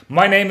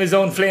My name is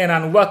Owen Flynn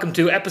and welcome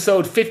to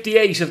episode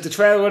 58 of the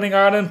Trail Running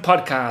Ireland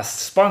podcast,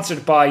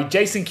 sponsored by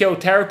Jason Keogh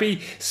Therapy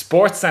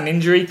Sports and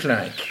Injury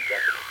Clinic.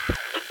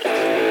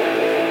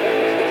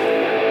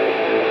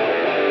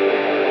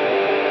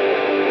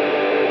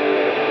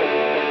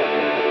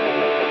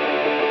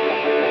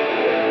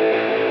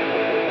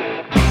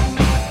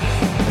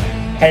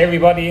 Hey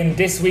everybody, in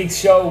this week's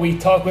show we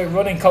talk with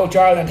Running Coach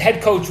Ireland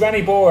head coach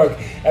Rennie Borg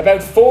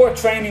about 4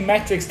 training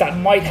metrics that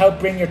might help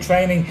bring your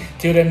training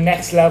to the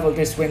next level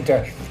this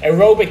winter: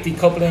 aerobic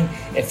decoupling,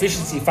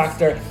 efficiency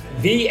factor,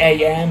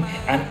 VAM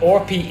and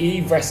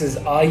RPE versus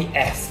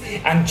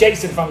IF. And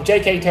Jason from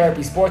JK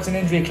Therapy Sports and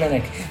Injury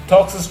Clinic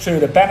talks us through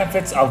the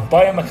benefits of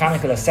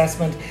biomechanical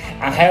assessment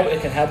and how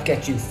it can help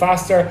get you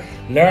faster,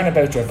 learn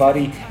about your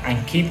body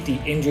and keep the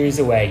injuries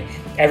away.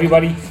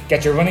 Everybody,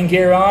 get your running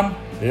gear on.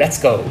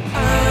 Let's go.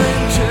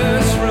 I'm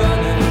just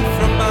running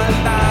from my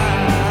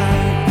life.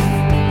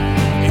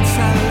 It's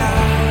a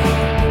lie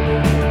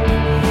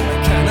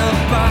I cannot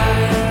buy.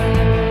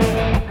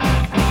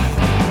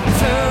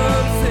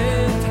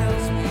 Something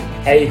tells me.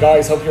 Hey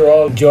guys, hope you're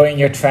all enjoying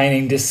your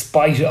training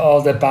despite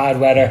all the bad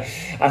weather.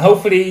 And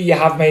hopefully you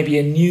have maybe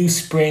a new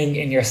spring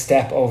in your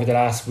step over the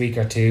last week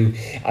or two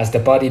as the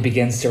body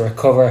begins to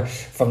recover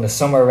from the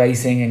summer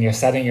racing and you're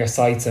setting your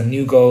sights on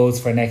new goals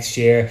for next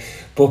year.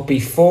 But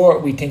before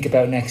we think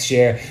about next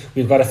year,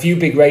 we've got a few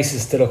big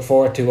races to look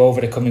forward to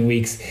over the coming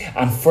weeks.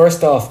 And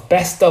first off,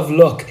 best of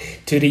luck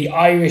to the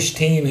Irish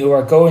team who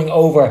are going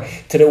over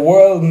to the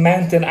World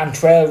Mountain and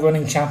Trail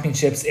Running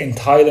Championships in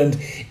Thailand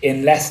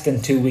in less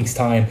than 2 weeks'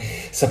 time.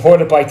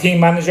 Supported by team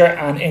manager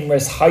and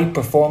IMRA's high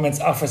performance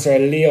officer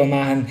Leo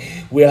Mahan,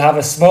 we'll have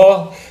a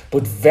small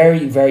but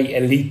very, very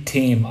elite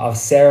team of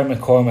Sarah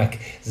McCormack,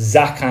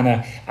 Zach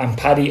Hanna and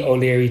Paddy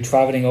O'Leary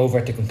travelling over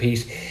to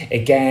compete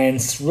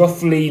against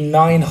roughly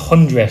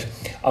 900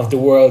 of the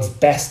world's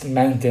best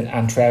mountain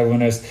and trail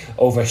runners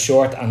over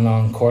short and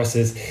long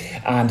courses.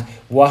 And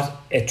what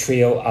a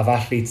trio of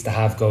athletes to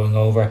have going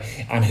over,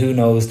 and who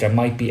knows, there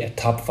might be a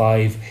top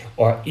 5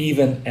 or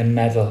even a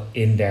medal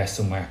in there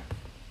somewhere.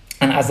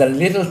 And as a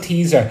little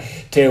teaser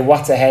to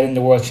what's ahead in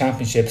the World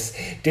Championships,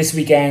 this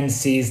weekend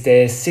sees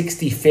the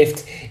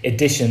 65th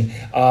edition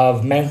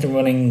of mountain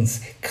running's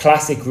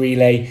classic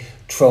relay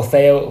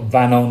Trofeo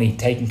Vannoni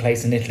taking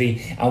place in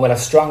Italy, and we'll have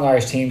strong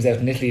Irish teams out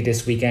in Italy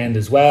this weekend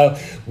as well,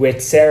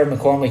 with Sarah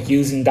McCormack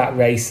using that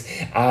race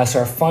as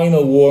her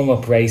final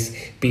warm-up race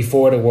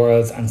before the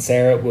Worlds, and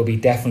Sarah will be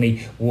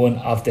definitely one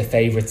of the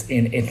favourites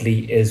in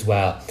Italy as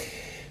well.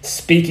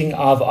 Speaking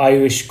of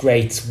Irish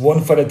greats,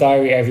 one for the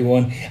diary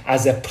everyone,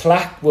 as a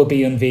plaque will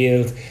be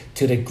unveiled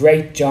to the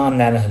great John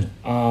Lennon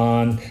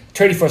on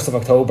 31st of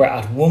October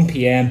at 1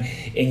 p.m.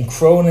 in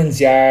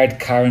Cronin's Yard,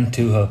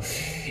 Carrauntoohil.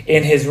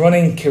 In his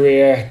running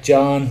career,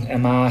 John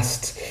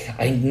amassed,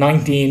 I think,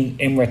 19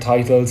 IMRA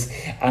titles,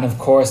 and of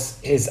course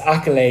his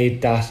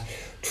accolade that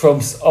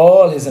trumps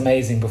all his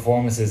amazing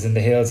performances in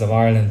the hills of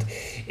Ireland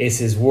is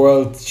his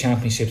World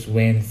Championships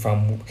win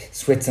from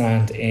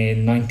Switzerland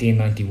in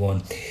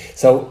 1991.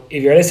 So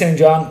if you're listening,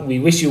 John, we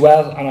wish you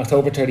well on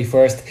October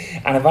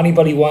 31st. And if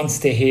anybody wants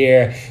to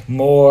hear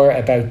more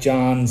about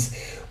John's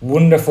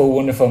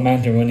wonderful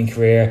mountain running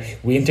career,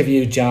 we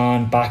interviewed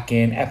John back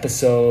in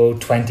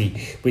episode 20,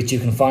 which you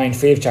can find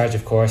free of charge,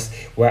 of course,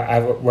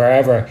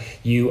 wherever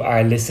you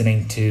are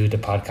listening to the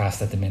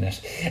podcast at the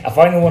minute. A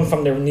final one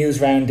from the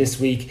news round this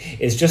week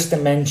is just to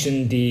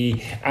mention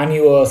the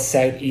annual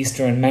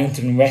Southeastern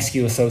Mountain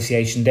Rescue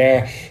Association,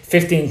 their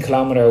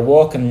 15-kilometre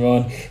walk and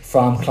run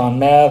from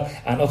Clonmel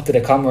and up to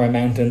the Conmara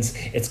Mountains.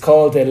 It's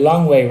called the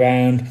Long Way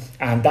Round,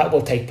 and that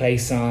will take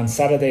place on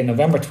Saturday,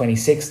 November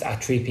 26th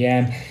at 3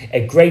 p.m.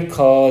 A great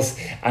cause,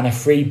 and a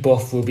free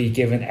buff will be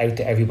given out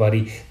to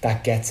everybody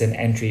that gets an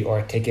entry or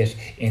a ticket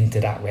into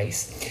that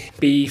race.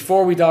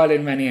 Before we dial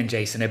in Rennie and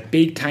Jason, a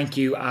big thank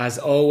you as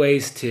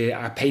always to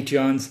our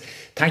Patreons.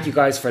 Thank you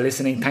guys for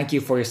listening. Thank you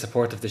for your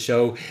support of the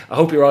show. I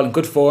hope you're all in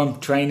good form,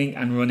 training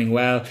and running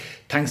well.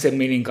 Thanks a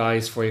million,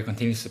 guys, for your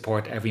continued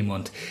support every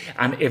month.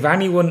 And if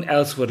anyone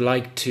else would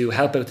like to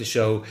help out the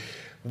show,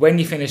 when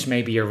you finish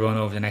maybe your run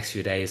over the next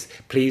few days,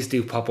 please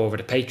do pop over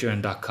to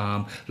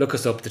patreon.com, look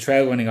us up, the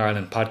Trail Running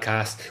Ireland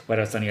podcast,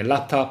 whether it's on your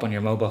laptop, on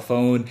your mobile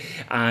phone,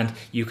 and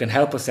you can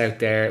help us out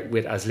there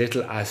with as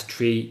little as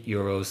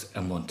 €3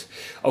 a month.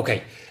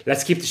 Okay,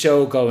 let's keep the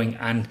show going,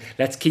 and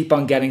let's keep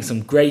on getting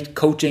some great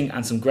coaching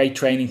and some great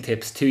training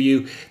tips to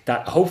you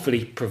that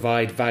hopefully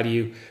provide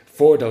value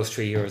for those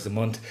 €3 a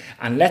month.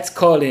 And let's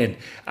call in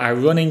our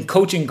running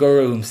coaching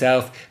guru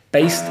himself,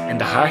 based in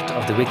the heart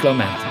of the Wicklow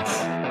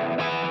Mountains.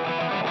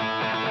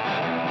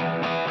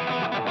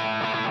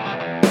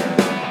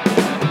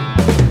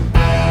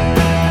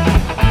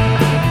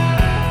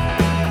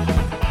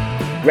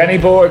 Rennie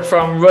Borg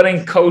from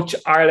Running Coach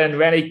Ireland.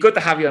 Rennie, good to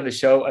have you on the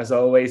show as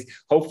always.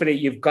 Hopefully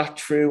you've got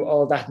through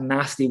all that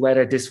nasty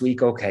weather this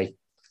week okay.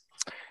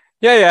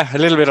 Yeah, a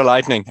little bit of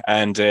lightning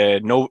and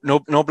no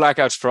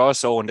blackouts for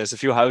us. And there's a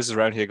few houses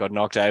around here got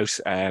knocked out.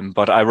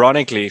 But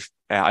ironically,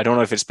 I don't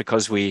know if it's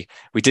because we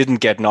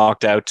didn't get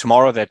knocked out.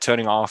 Tomorrow they're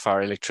turning off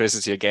our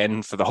electricity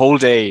again for the whole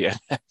day.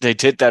 They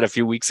did that a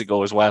few weeks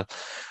ago as well.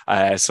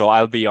 So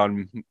I'll be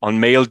on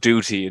mail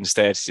duty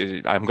instead.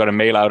 I'm going to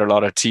mail out a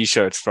lot of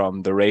T-shirts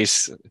from the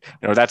race.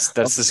 That's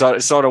the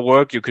sort of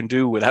work you can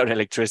do without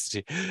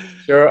electricity.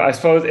 Sure, I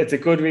suppose it's a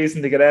good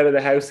reason to get out of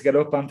the house, to get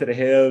up onto the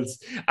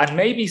hills. And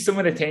maybe some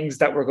of the things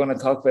that we're going to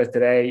talk about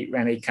today,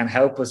 Rennie, can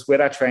help us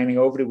with our training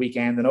over the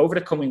weekend and over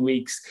the coming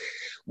weeks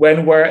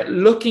when we're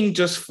looking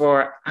just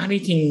for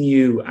anything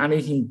new,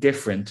 anything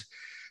different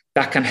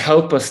that can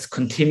help us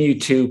continue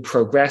to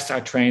progress our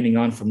training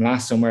on from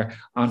last summer,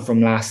 on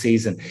from last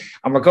season.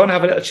 And we're going to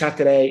have a little chat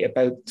today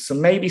about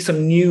some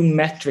new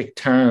metric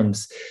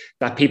terms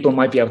that people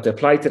might be able to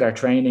apply to their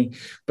training.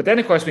 But then,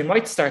 of course, we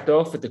might start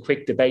off with a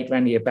quick debate,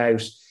 Rennie,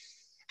 about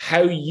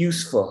how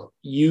useful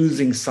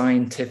using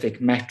scientific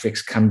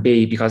metrics can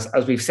be. Because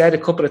as we've said a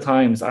couple of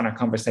times on our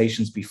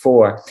conversations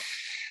before,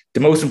 the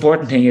most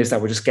important thing is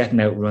that we're just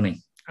getting out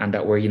running, and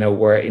that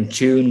we're in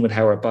tune with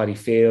how our body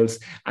feels,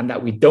 and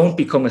that we don't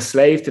become a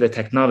slave to the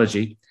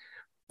technology.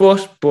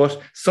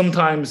 But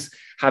sometimes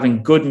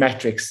having good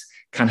metrics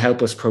can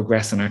help us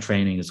progress in our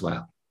training as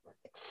well.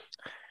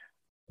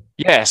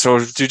 Yeah, so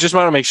you just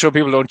want to make sure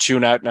people don't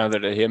tune out now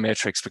that they hear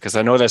metrics, because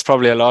I know there's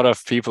probably a lot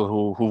of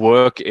people who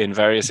work in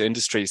various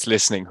industries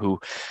listening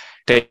who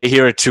they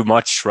hear it too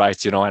much,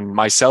 right? And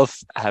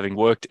myself, having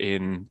worked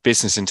in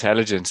business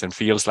intelligence and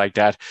fields like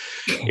that,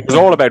 it was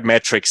all about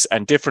metrics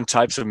and different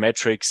types of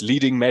metrics,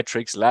 leading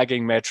metrics,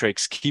 lagging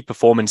metrics, key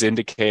performance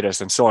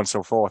indicators, and so on and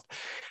so forth.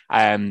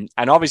 And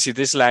obviously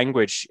this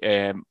language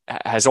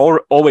has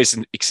always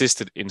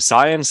existed in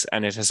science,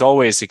 and it has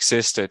always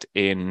existed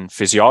in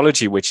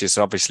physiology, which is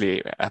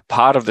obviously a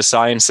part of the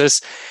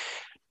sciences.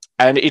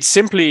 And it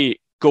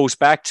simply goes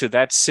back to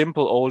that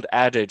simple old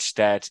adage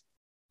that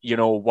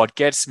what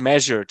gets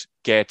measured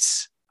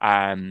gets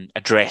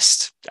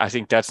addressed. I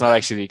think that's not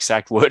actually the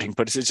exact wording,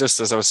 but it's just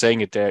as I was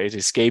saying it there, it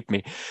escaped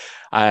me.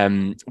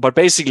 But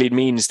basically it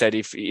means that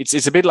if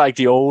it's a bit like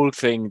the old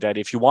thing that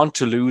if you want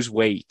to lose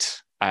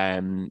weight,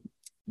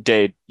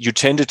 that you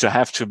tended to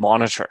have to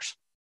monitor it.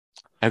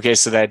 Okay,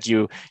 so that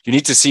you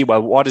need to see,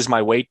 well, what is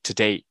my weight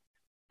today?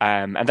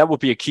 And that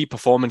would be a key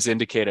performance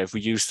indicator if we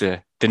use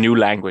the new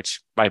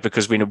language, right?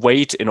 Because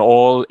weight in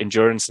all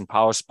endurance and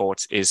power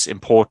sports is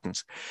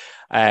important.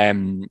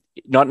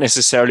 Not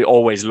necessarily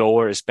always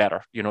lower is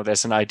better.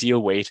 There's an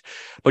ideal weight,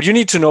 but you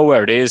need to know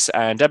where it is.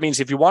 And that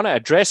means if you want to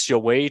address your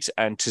weight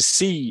and to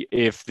see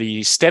if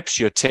the steps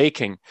you're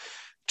taking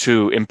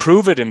to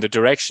improve it in the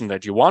direction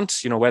that you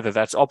want, whether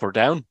that's up or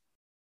down,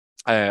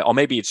 or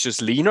maybe it's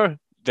just leaner,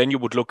 then you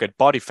would look at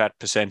body fat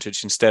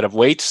percentage instead of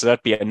weight. So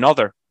that'd be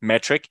another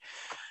metric.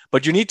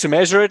 But you need to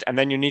measure it, and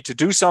then you need to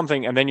do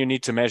something, and then you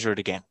need to measure it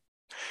again.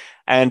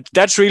 And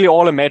that's really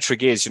all a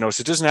metric is, so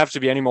it doesn't have to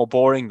be any more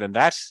boring than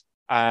that.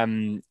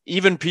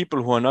 Even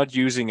people who are not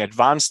using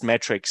advanced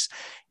metrics,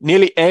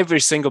 nearly every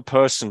single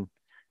person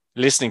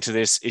listening to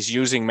this is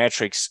using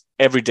metrics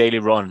every daily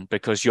run,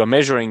 because you're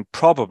measuring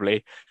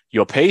probably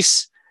your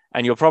pace,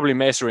 and you're probably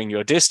measuring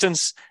your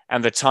distance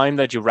and the time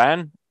that you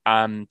ran.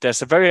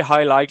 There's a very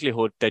high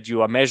likelihood that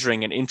you are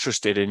measuring and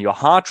interested in your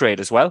heart rate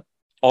as well.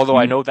 Although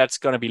I know that's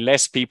going to be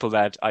less people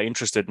that are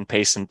interested in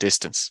pace and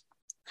distance.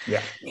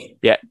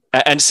 Yeah.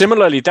 And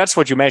similarly, that's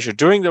what you measure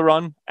during the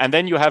run. And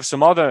then you have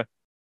some other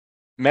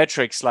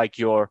metrics like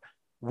your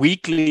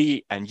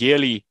weekly and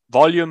yearly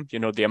volume,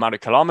 the amount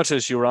of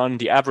kilometers you run,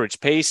 the average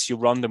pace you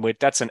run them with.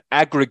 That's an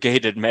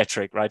aggregated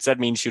metric, right? So that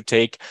means you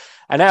take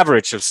an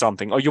average of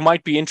something, or you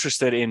might be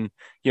interested in,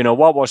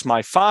 what was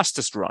my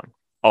fastest run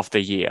of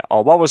the year,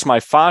 or what was my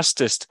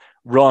fastest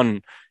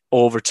run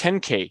over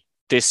 10K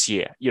this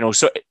year,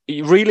 so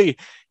really,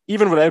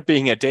 even without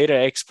being a data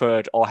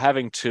expert or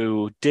having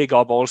to dig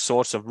up all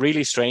sorts of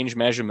really strange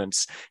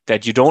measurements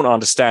that you don't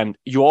understand,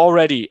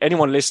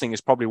 anyone listening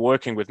is probably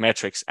working with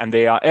metrics, and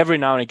they are every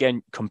now and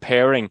again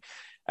comparing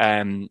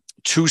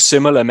two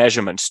similar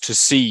measurements to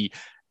see,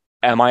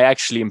 am I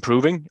actually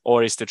improving,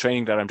 or is the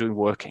training that I'm doing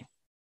working?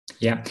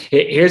 Yeah.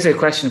 Here's a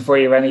question for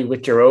you, Rennie,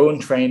 with your own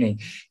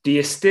training. Do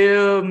you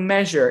still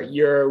measure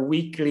your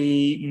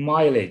weekly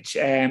mileage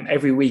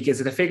every week? Is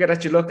it a figure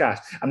that you look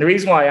at? And the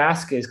reason why I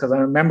ask is because I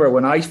remember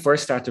when I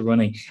first started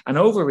running, and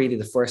over really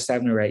the first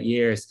 7 or 8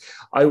 years,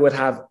 I would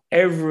have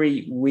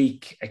every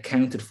week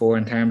accounted for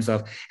in terms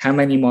of how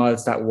many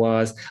miles that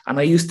was. And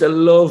I used to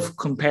love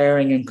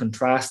comparing and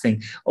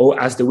contrasting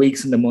as the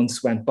weeks and the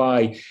months went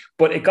by.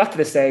 But it got to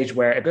the stage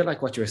where, a bit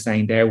like what you were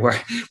saying there, we're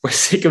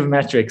sick of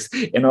metrics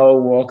in all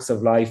walks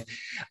of life.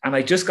 And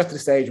I just got to the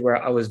stage where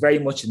I was very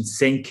much in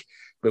sync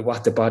with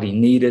what the body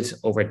needed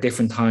over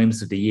different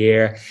times of the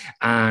year.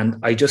 And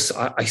I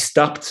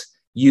stopped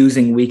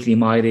using weekly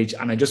mileage,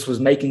 and I just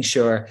was making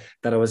sure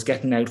that I was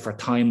getting out for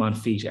time on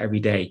feet every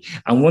day.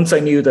 And once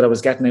I knew that I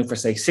was getting out for,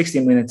 say,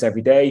 60 minutes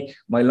every day,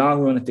 my long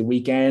run at the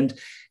weekend,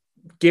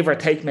 give or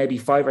take maybe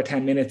 5 or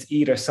 10 minutes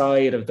either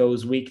side of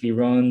those weekly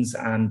runs,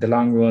 and the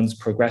long runs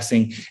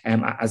progressing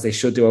as they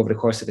should do over the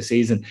course of the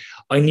season,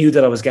 I knew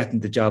that I was getting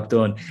the job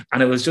done.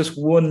 And it was just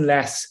one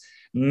less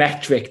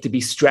metric to be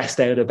stressed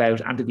out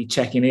about and to be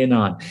checking in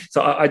on.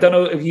 So I don't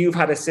know if you've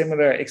had a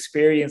similar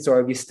experience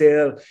or if you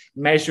still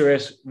measure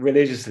it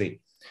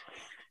religiously.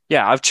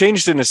 Yeah, I've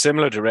changed in a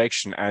similar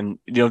direction. And,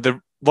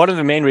 one of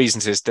the main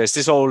reasons is there's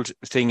this old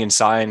thing in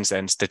science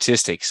and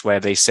statistics where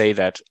they say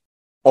that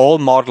all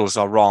models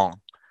are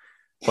wrong,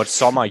 but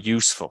some are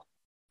useful.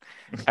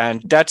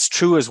 And that's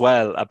true as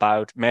well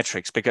about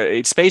metrics, because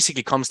it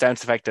basically comes down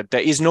to the fact that there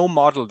is no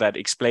model that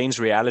explains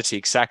reality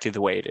exactly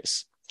the way it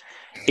is.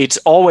 It's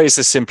always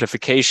a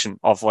simplification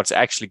of what's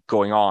actually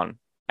going on.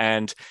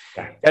 And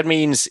that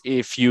means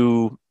if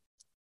you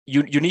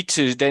need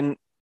to then,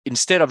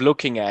 instead of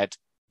looking at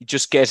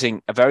just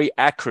getting a very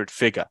accurate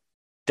figure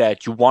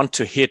that you want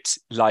to hit,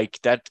 like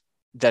that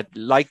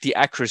like the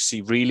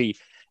accuracy really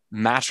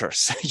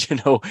matters,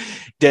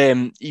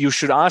 then you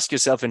should ask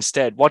yourself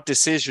instead, what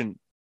decision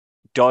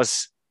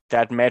does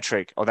that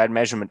metric or that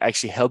measurement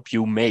actually help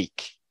you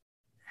make?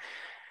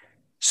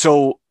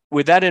 So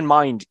with that in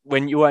mind,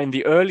 when you are in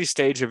the early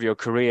stage of your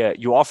career,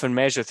 you often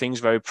measure things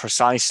very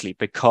precisely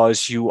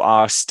because you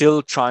are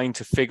still trying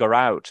to figure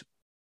out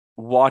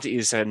what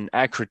is an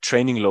accurate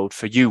training load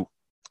for you.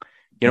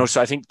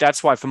 So I think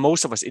that's why for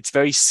most of us, it's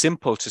very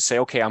simple to say,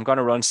 okay, I'm going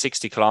to run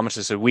 60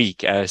 kilometers a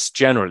week as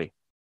generally.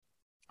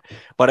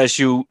 But as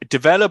you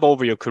develop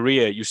over your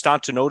career, you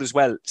start to notice,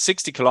 well,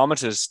 60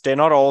 kilometers, they're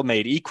not all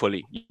made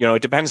equally.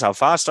 It depends how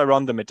fast I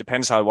run them. It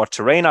depends what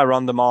terrain I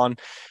run them on.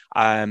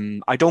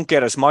 I don't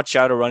get as much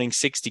out of running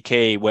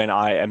 60K when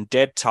I am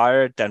dead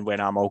tired than when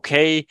I'm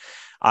okay.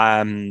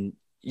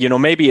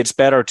 Maybe it's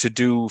better to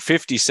do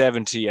 50,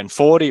 70 and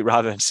 40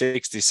 rather than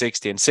 60,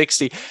 60 and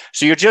 60.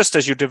 So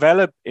as you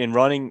develop in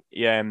running,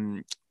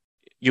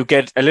 you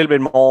get a little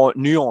bit more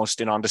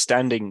nuanced in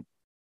understanding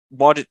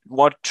what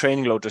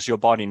training load does your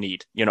body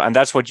need, and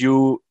that's what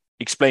you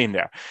explain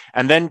there.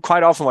 And then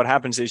quite often what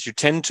happens is you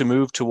tend to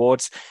move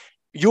towards,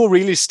 you're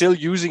really still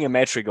using a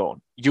metric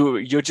on.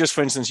 You're just,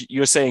 for instance,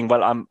 you're saying,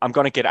 well, I'm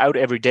going to get out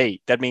every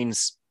day. That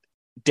means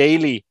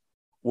daily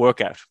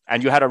workout.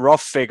 And you had a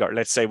rough figure.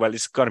 Let's say, well,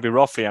 it's going to be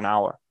roughly an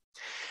hour.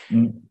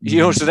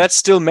 Mm-hmm. So that's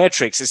still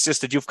metrics. It's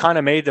just that you've kind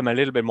of made them a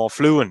little bit more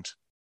fluent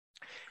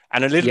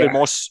and a little bit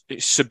more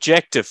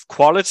subjective.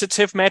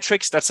 Qualitative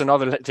metrics, that's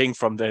another thing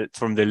from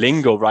the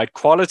lingo, right?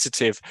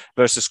 Qualitative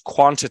versus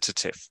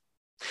quantitative.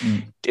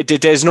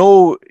 There's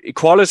no,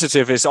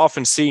 qualitative is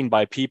often seen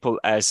by people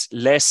as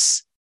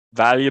less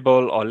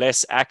valuable or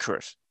less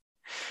accurate.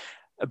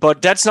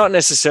 But that's not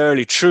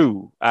necessarily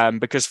true,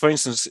 because, for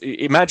instance,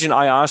 imagine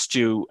I asked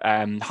you,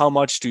 how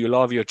much do you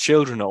love your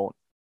children own?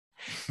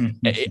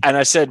 And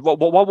I said,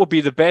 what would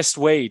be the best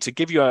way to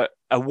give you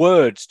a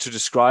word to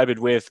describe it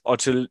with, or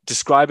to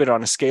describe it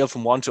on a scale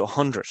from 1 to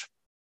 100?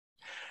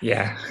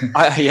 Yeah.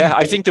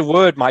 I think the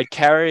word might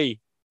carry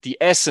the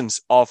essence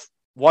of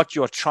what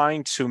you're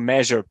trying to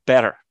measure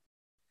better.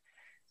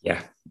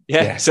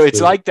 Yeah. So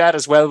it's like that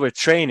as well with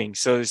training.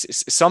 So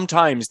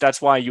sometimes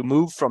that's why you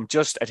move from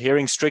just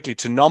adhering strictly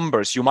to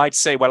numbers. You might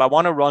say, well, I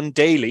want to run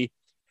daily,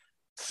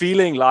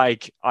 feeling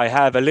like I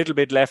have a little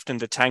bit left in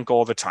the tank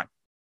all the time.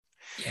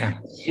 Yeah.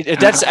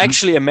 That's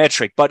actually a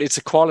metric, but it's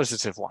a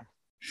qualitative one.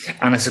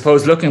 And I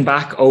suppose looking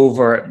back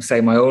over,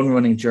 say, my own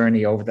running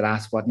journey over the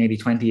last, nearly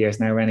 20 years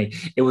now, Rennie,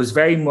 it was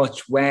very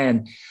much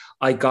when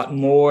I got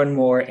more and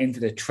more into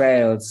the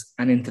trails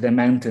and into the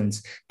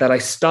mountains that I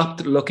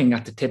stopped looking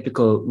at the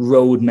typical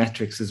road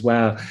metrics as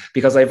well,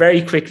 because I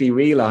very quickly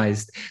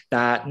realized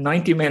that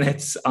 90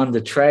 minutes on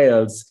the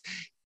trails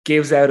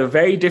gives out a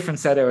very different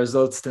set of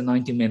results to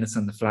 90 minutes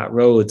on the flat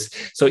roads.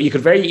 So you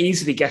could very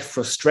easily get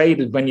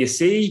frustrated when you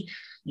see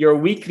your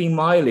weekly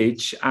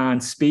mileage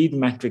and speed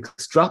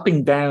metrics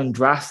dropping down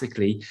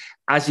drastically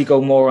as you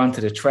go more onto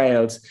the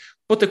trails.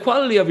 But the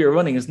quality of your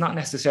running is not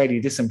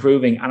necessarily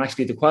disimproving. And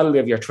actually, the quality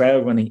of your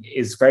trail running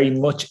is very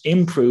much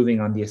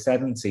improving on the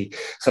ascendancy.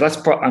 So that's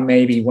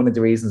maybe one of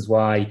the reasons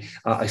why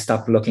I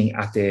stopped looking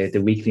at the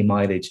weekly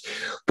mileage.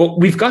 But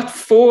we've got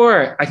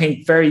 4, I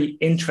think, very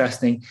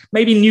interesting,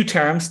 maybe new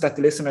terms that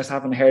the listeners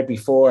haven't heard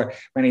before,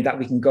 Rennie, that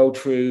we can go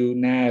through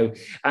now.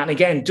 And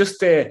again, just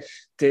to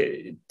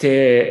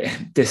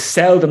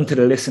sell them to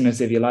the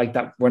listeners, if you like,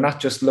 that we're not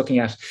just looking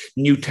at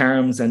new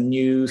terms and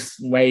new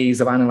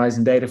ways of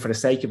analyzing data for the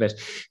sake of it.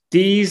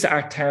 These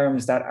are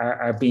terms that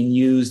are being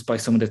used by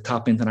some of the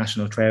top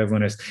international trail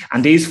runners.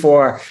 And these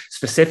 4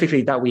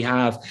 specifically that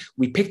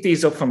we picked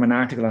these up from an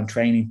article on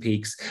Training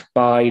Peaks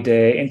by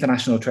the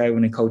international trail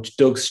running coach,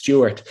 Doug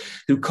Stewart,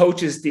 who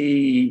coaches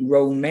the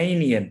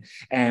Romanian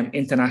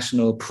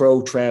international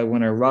pro trail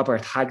runner,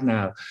 Robert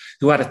Hagnal,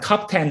 who had a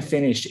top 10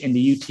 finish in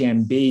the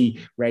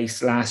UTMB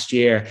race last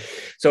year.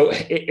 So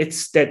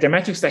it's the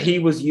metrics that he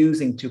was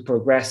using to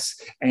progress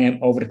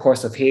over the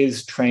course of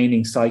his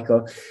training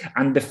cycle.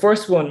 And the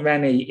first one,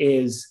 Rennie,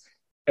 is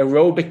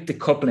aerobic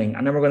decoupling.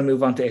 And then we're going to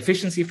move on to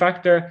efficiency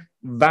factor,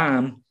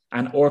 VAM,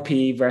 and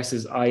RPE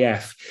versus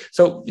IF.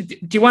 So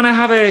do you want to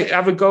have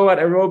a go at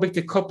aerobic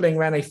decoupling,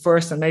 Rennie,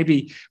 first, and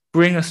maybe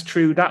bring us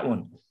through that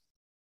one?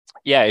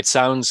 Yeah, it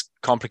sounds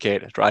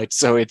complicated, right?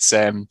 So it's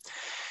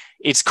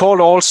called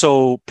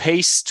also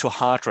pace to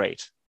heart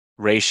rate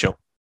ratio.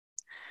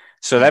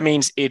 So that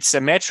means it's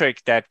a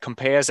metric that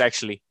compares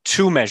actually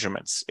two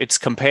measurements. It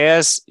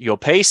compares your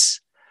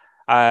pace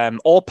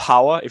or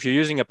power. If you're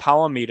using a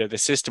power meter, the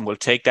system will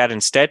take that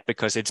instead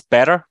because it's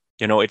better.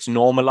 It's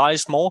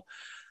normalized more,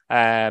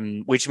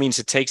 which means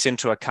it takes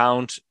into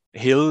account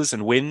hills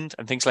and wind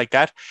and things like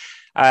that.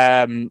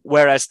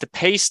 Whereas the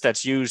pace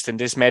that's used in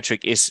this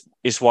metric is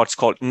what's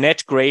called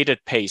net graded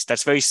pace.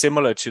 That's very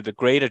similar to the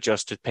grade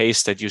adjusted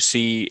pace that you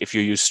see if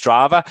you use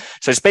Strava.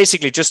 So it's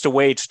basically just a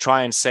way to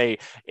try and say,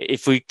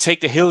 if we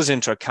take the hills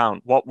into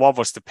account, what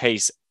was the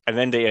pace? And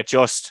then they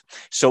adjust.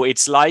 So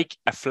it's like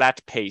a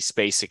flat pace,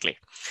 basically.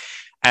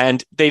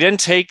 And they then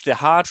take the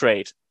heart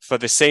rate for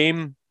the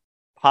same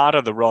part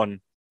of the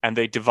run and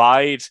they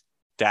divide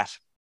that.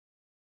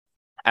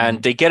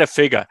 And they get a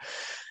figure.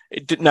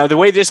 Now, the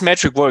way this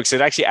metric works,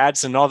 it actually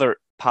adds another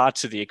part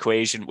to the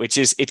equation, which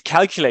is it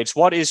calculates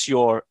what is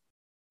your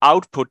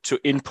output to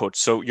input.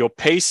 So your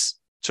pace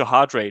to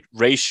heart rate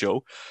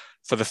ratio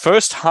for the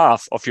first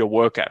half of your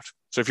workout.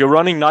 So if you're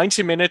running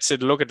 90 minutes,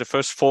 it'll look at the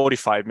first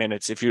 45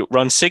 minutes. If you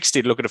run 60,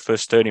 it'll look at the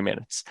first 30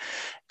 minutes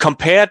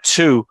compared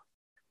to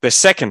the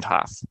second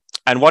half.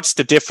 And what's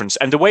the difference?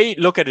 And the way you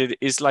look at it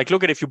is like,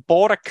 look at if you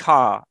bought a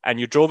car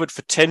and you drove it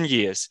for 10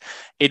 years,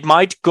 it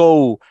might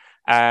go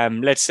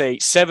let's say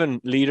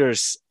 7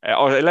 liters,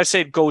 or let's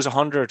say it goes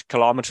 100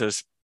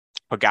 kilometers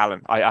per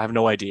gallon. I have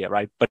no idea,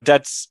 right? But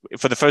that's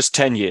for the first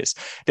 10 years.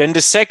 Then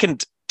the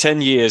second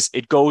 10 years,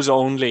 it goes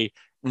only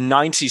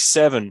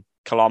 97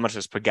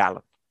 kilometers per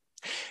gallon.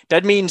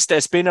 That means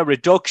there's been a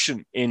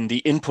reduction in the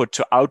input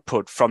to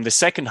output from the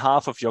second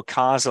half of your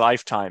car's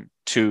lifetime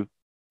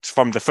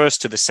from the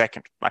first to the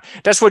second. Right?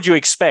 That's what you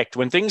expect.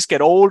 When things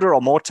get older or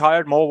more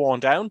tired, more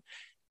worn down,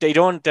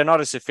 they're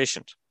not as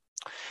efficient.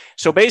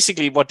 So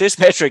basically what this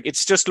metric,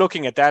 it's just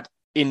looking at that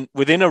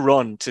within a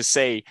run to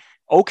say,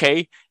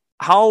 okay,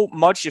 how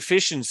much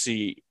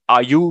efficiency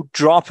are you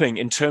dropping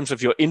in terms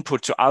of your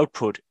input to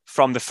output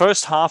from the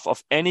first half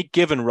of any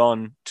given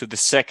run to the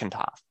second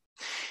half?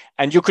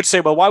 And you could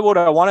say, well, why would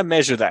I want to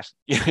measure that?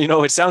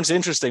 It sounds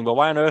interesting, but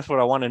why on earth would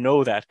I want to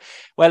know that?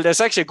 Well,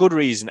 there's actually a good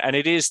reason. And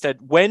it is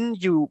that when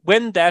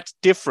that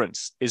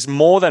difference is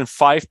more than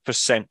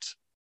 5%,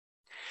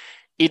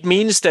 it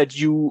means that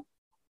you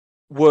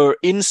were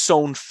in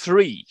zone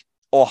 3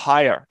 or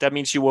higher. That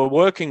means you were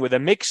working with a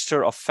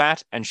mixture of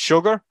fat and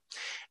sugar.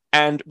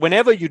 And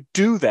whenever you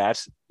do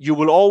that, you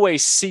will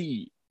always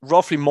see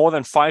roughly more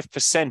than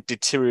 5%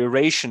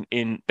 deterioration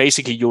in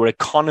basically your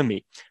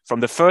economy from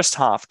the first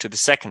half to the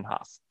second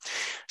half.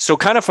 So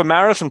kind of a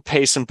marathon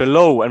pace and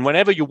below. And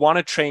whenever you want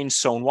to train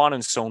zone 1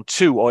 and zone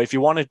 2, or if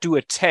you want to do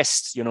a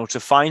test, to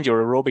find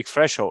your aerobic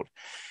threshold,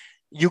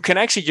 you can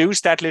actually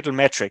use that little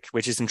metric,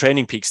 which is in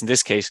Training Peaks in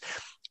this case,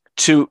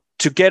 to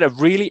get a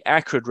really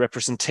accurate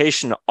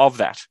representation of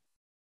that.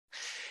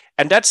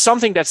 And that's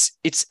something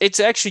it's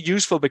actually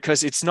useful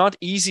because it's not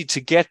easy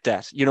to get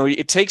that.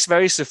 It takes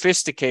very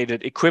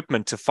sophisticated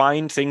equipment to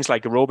find things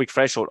like aerobic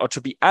threshold, or to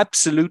be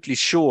absolutely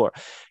sure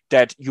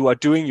that you are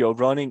doing your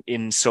running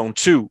in zone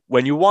 2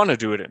 when you want to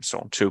do it in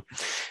zone 2.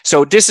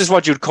 So this is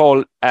what you'd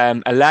call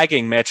a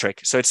lagging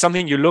metric. So it's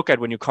something you look at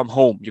when you come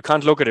home. You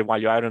can't look at it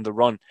while you're out on the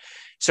run.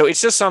 So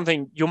it's just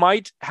something you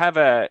might have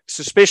a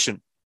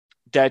suspicion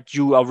that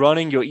you are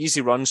running your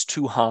easy runs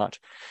too hard.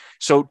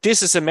 So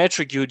this is a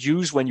metric you'd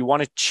use when you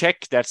want to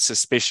check that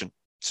suspicion.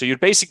 So you'd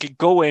basically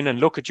go in and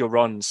look at your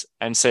runs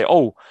and say,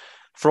 oh,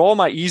 for all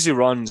my easy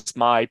runs,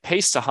 my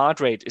pace to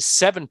heart rate is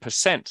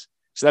 7%.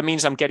 So that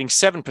means I'm getting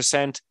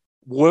 7%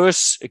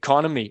 worse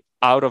economy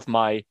out of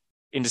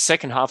in the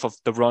second half of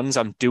the runs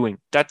I'm doing.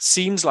 That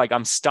seems like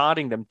I'm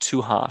starting them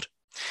too hard.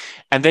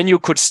 And then you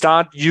could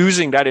start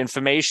using that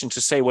information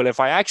to say, well, if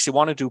I actually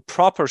want to do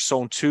proper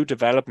zone 2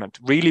 development,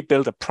 really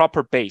build a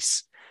proper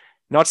base,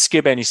 not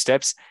skip any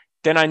steps,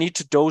 then I need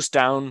to dose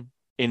down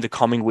in the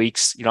coming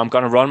weeks. I'm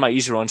going to run my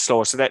easy run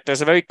slower. So that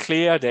there's a very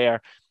clear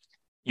there.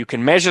 You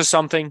can measure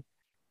something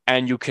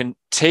and you can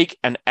take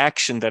an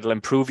action that'll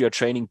improve your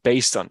training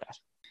based on that.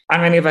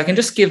 And if I can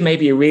just give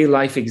maybe a real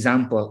life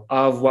example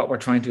of what we're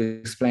trying to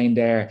explain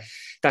there,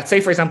 that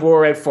say, for example,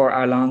 we're out for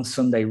our long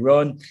Sunday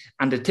run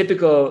and the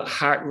typical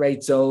heart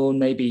rate zone,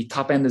 maybe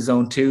top end of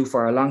zone 2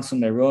 for our long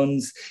Sunday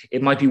runs,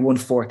 it might be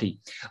 140.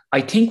 I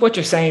think what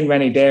you're saying,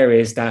 Rennie, there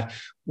is that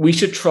we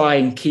should try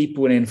and keep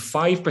within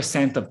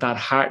 5% of that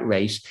heart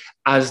rate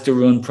as the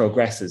run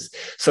progresses.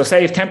 So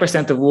say if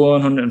 10% of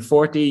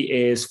 140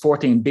 is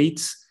 14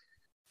 beats,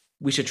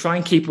 we should try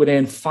and keep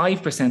within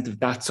 5% of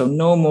that. So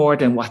no more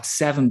than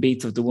 7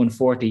 beats of the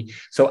 140.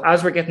 So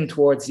as we're getting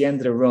towards the end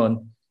of the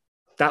run,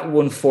 that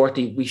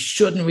 140, we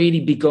shouldn't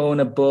really be going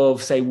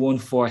above, say,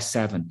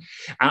 147.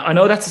 I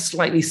know that's a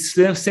slightly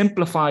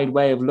simplified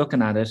way of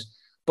looking at it,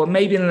 but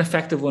maybe an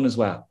effective one as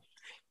well.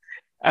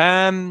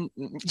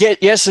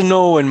 Yes and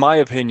no, in my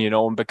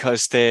opinion,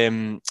 because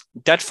that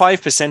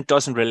 5%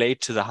 doesn't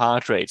relate to the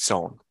heart rate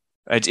zone.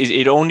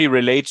 It only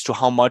relates to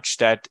how much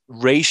that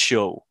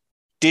ratio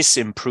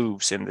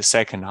disimproves in the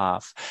second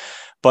half.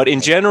 But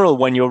in general,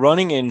 when you're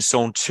running in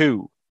zone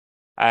 2,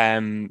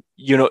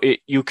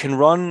 you can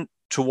run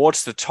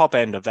towards the top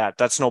end of that,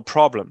 that's no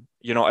problem,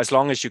 as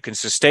long as you can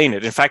sustain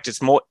it. In fact,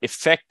 it's more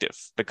effective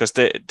because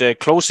the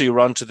closer you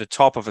run to the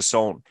top of a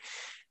zone,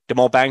 the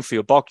more bang for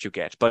your buck you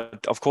get.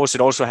 But of course,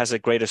 it also has a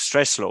greater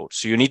stress load.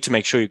 So you need to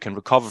make sure you can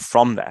recover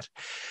from that.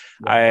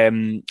 Yeah.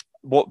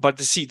 But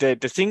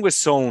the thing with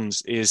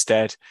zones is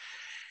that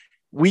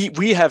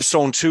we have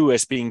zone 2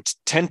 as being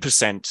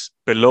 10%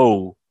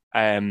 below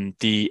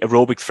the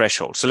aerobic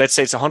threshold. So let's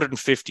say it's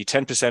 150,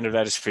 10% of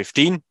that is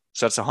 15.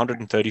 So that's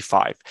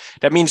 135.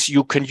 That means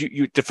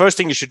the first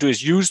thing you should do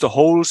is use the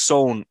whole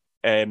zone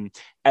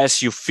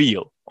as you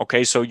feel.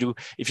 Okay, so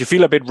if you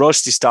feel a bit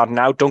rusty starting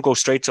out, don't go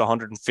straight to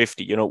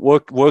 150.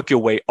 Work your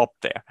way up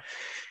there,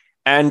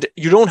 and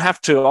you don't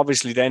have to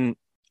obviously then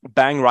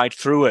bang right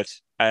through it,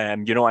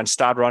 and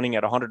start running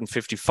at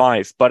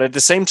 155. But at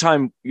the same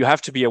time, you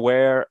have to be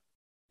aware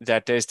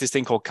that there's this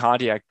thing called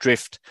cardiac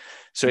drift.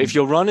 So if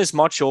you run as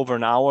much over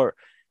an hour,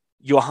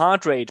 your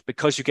heart rate,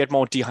 because you get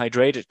more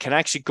dehydrated, can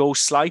actually go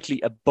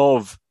slightly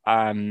above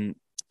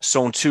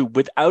zone 2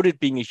 without it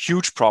being a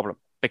huge problem.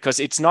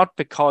 Because it's not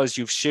because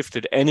you've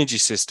shifted energy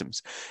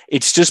systems.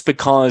 It's just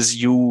because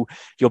your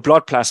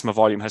blood plasma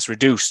volume has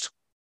reduced.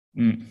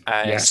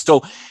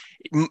 So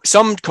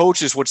some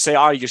coaches would say,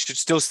 you should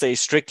still stay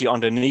strictly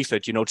underneath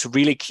it, to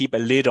really keep a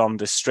lid on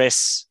the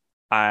stress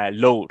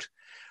load.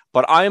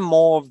 But I'm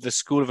more of the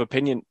school of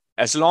opinion,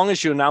 as long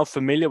as you're now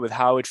familiar with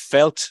how it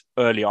felt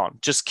early on,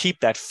 just keep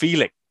that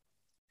feeling.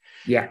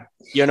 Yeah.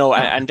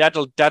 And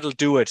that'll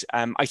do it.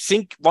 I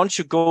think once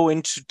you go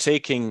into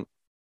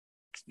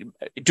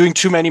doing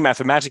too many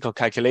mathematical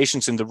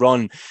calculations in the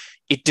run,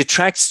 it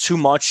detracts too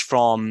much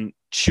from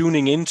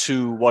tuning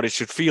into what it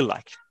should feel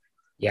like.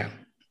 Yeah.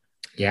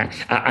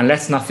 And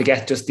let's not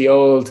forget just the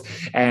old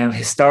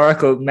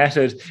historical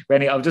method,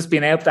 Rennie, of just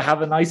being able to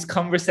have a nice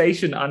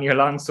conversation on your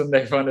long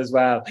Sunday run as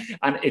well.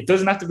 And it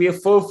doesn't have to be a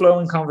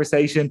full-flowing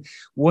conversation.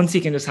 Once you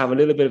can just have a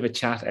little bit of a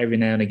chat every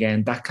now and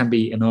again, that can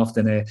be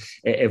often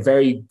a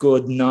very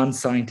good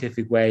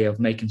non-scientific way of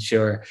making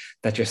sure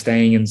that you're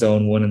staying in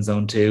zone 1 and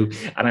zone 2.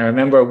 And I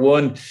remember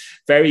one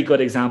very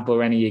good example,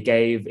 Rennie, you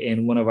gave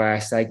in one of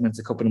our segments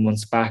a couple of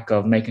months back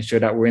of making sure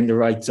that we're in the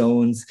right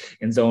zones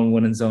in zone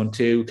 1 and zone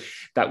 2,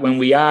 that when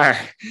we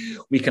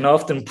can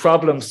often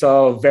problem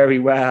solve very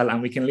well, and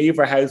we can leave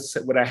our house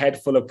with our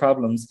head full of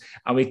problems,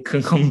 and we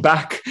can come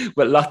back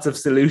with lots of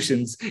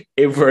solutions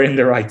if we're in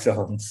the right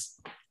zones.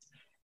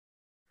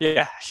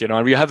 Yeah,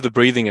 and we have the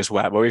breathing as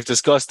well, but we've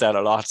discussed that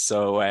a lot.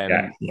 So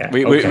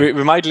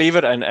we might leave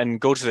it and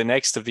go to the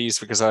next of these,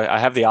 because I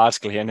have the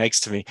article here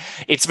next to me.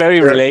 It's very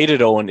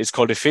related, Owen. It's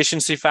called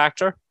efficiency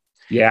factor.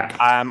 Yeah.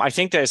 I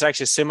think there's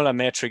actually a similar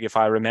metric, if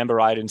I remember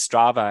right, in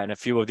Strava and a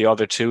few of the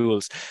other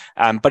tools.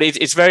 But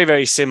it's very,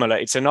 very similar.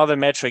 It's another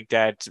metric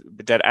that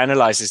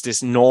analyzes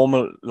this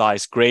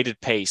normalized graded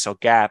pace or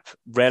gap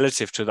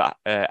relative to the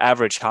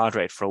average heart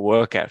rate for a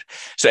workout.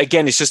 So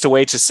again, it's just a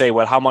way to say,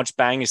 well, how much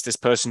bang is this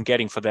person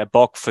getting for their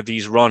buck for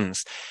these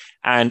runs?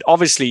 And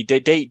obviously,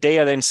 they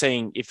are then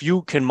saying, if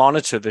you can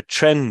monitor the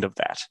trend of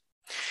that,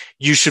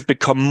 you should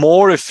become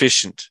more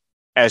efficient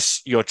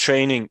as your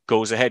training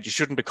goes ahead. You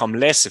shouldn't become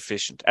less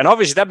efficient. And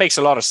obviously that makes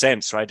a lot of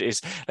sense, right?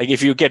 It's like,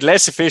 if you get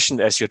less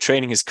efficient as your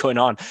training is going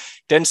on,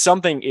 then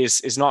something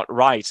is not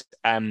right.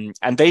 And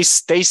they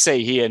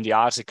say here in the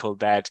article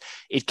that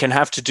it can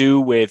have to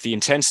do with the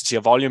intensity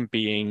of volume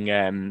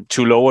being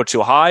too low or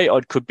too high, or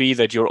it could be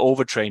that you're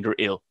overtrained or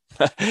ill.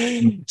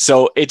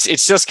 So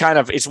it's just kind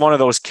of, it's one of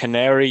those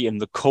canary in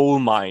the coal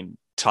mine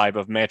type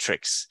of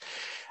metrics.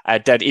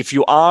 That if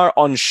you are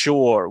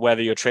unsure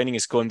whether your training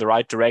is going the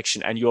right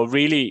direction and you're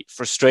really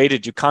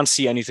frustrated, you can't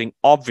see anything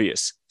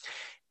obvious,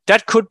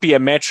 that could be a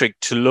metric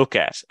to look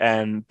at.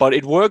 But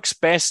it works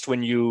best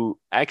when you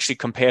actually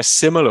compare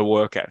similar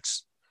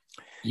workouts.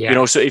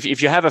 Yeah. So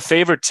if you have a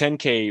favorite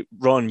 10K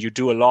run you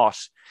do a lot,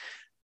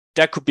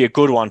 that could be a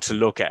good one to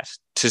look at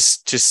to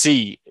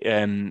see.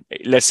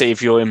 Let's say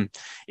if you're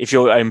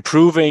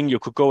improving, you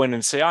could go in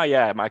and say,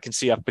 I can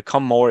see I've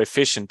become more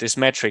efficient. This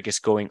metric is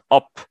going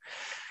up.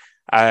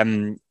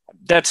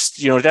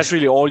 That's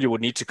really all you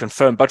would need to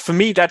confirm. But for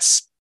me,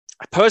 that's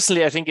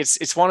personally, I think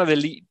it's one of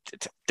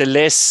the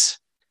less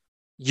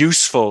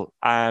useful,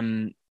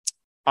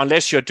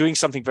 unless you're doing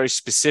something very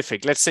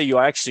specific. Let's say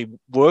you're actually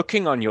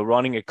working on your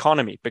running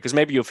economy, because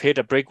maybe you've hit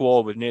a brick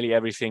wall with nearly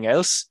everything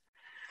else.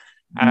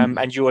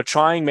 And you are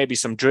trying maybe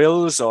some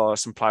drills or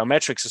some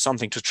plyometrics or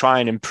something to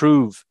try and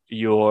improve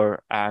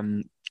your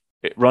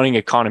running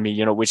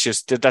economy, which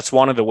is, that's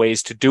one of the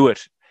ways to do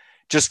it.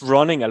 Just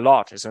running a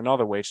lot is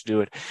another way to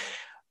do it.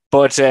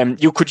 But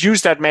you could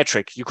use that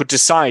metric. You could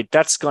decide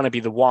that's going to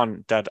be the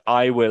one that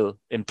I will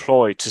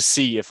employ to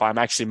see if I'm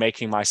actually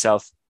making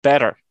myself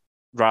better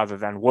rather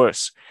than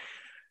worse.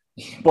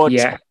 But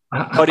it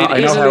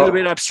is a little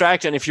bit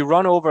abstract. And if you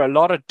run over a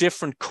lot of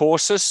different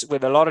courses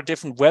with a lot of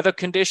different weather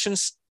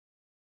conditions,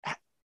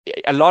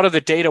 a lot of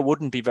the data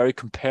wouldn't be very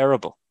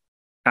comparable.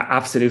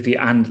 Absolutely,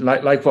 and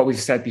like what we've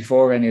said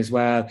before, and as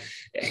well,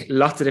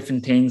 lots of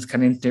different things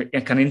can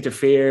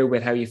interfere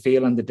with how you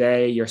feel on the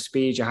day, your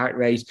speed, your heart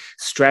rate,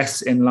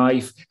 stress in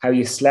life, how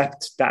you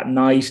slept that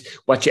night,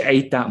 what you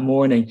ate that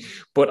morning.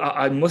 But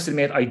I must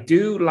admit, I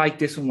do like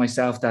this one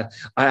myself. That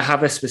I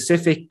have a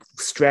specific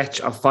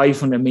stretch of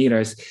 500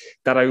 meters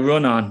that I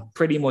run on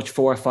pretty much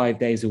 4 or 5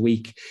 days a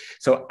week.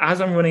 So as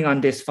I'm running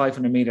on this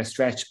 500-meter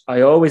stretch,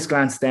 I always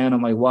glance down at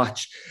my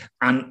watch,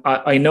 and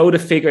I know the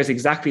figures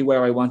exactly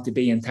where I want to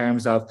be in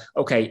terms of,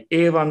 okay,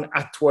 if I'm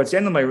at towards the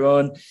end of my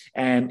run,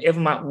 and if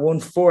I'm at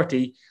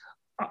 140,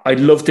 I'd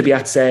love to be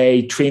at,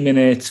 say, 3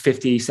 minutes,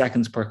 50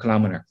 seconds per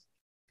kilometer.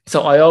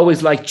 So I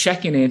always like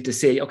checking in to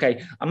see,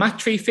 okay, I'm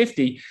at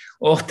 350.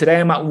 Oh, today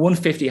I'm at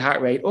 150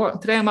 heart rate. Or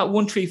today I'm at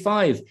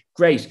 135.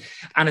 Great.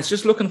 And it's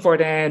just looking for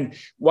then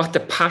what the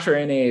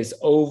pattern is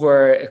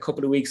over a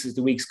couple of weeks as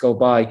the weeks go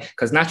by.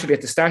 Because naturally at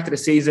the start of the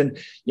season,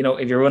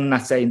 if you're running,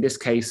 let's say in this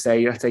case,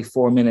 let's say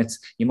 4 minutes,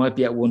 you might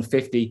be at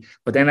 150.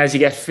 But then as you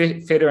get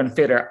fitter and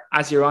fitter,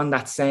 as you're on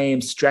that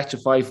same stretch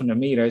of 500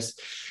 meters,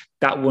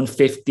 that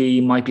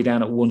 150 might be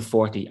down at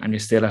 140 and you're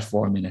still at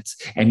 4 minutes,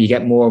 and you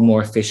get more and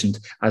more efficient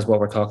as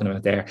what we're talking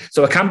about there.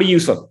 So it can be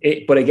useful.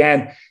 But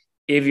again,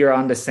 if you're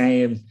on the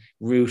same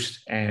route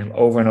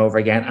over and over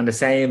again, and the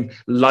same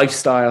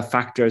lifestyle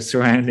factors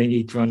surrounding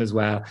each run as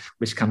well,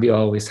 which can be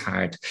always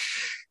hard.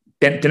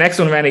 Then the next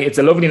one, Rennie, it's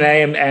a lovely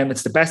name.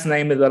 It's the best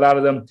name of a lot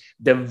of them.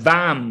 The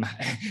VAM,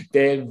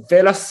 the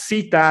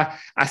Velocità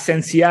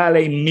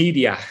Essenziale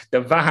Media,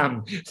 the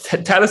VAM.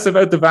 Tell us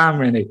about the VAM,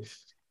 Rennie.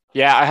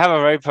 Yeah, I have a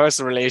very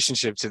personal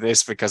relationship to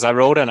this because I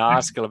wrote an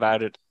article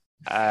about it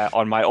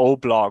on my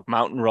old blog,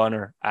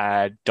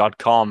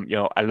 mountainrunner.com,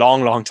 a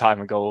long, long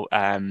time ago,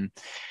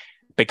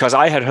 because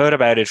I had heard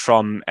about it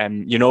from,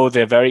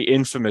 the very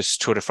infamous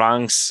Tour de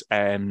France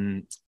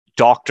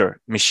doctor,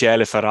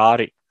 Michele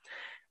Ferrari,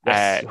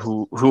 yes.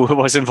 Who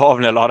was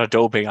involved in a lot of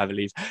doping, I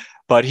believe.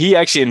 But he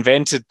actually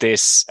invented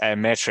this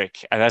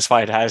metric, and that's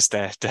why it has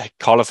the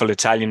colorful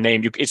Italian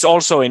name. It's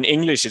also in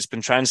English, it's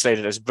been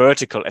translated as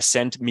vertical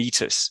ascent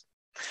meters.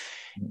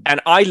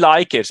 And I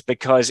like it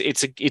because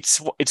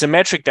it's a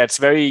metric that's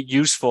very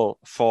useful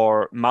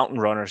for mountain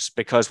runners,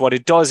 because what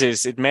it does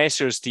is it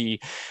measures the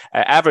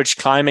average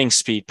climbing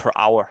speed per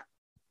hour.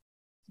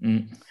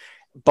 Mm.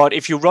 But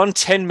if you run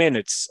 10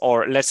 minutes,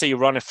 or let's say you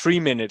run a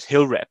 3-minute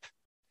hill rep,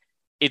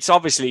 it's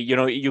obviously,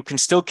 you can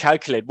still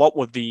calculate what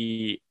would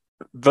the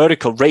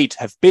vertical rate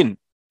have been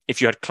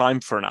if you had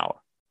climbed for an hour.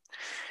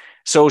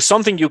 So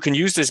something you can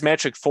use this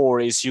metric for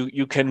is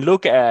you can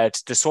look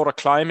at the sort of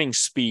climbing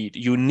speed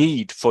you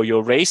need for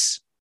your race.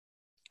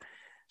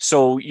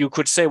 So you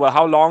could say, well,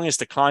 how long is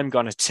the climb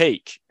going to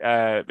take?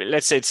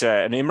 Let's say it's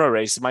an IMRA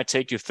race. It might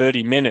take you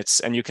 30 minutes.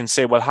 And you can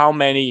say, well, how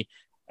many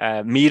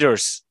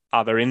meters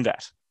are there in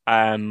that?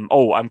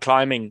 I'm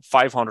climbing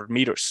 500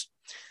 meters.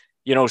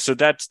 So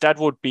that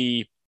would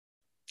be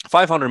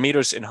 500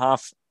 meters in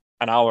half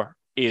an hour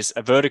is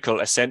a vertical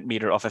ascent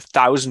meter of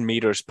 1,000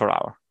 meters per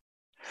hour.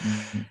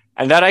 Mm-hmm.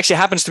 And that actually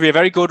happens to be a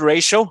very good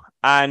ratio.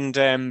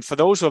 And for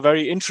those who are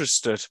very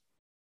interested,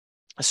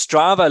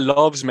 Strava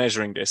loves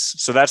measuring this.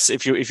 So that's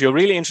if you're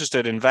really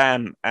interested in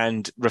VAM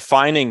and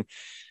refining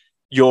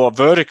your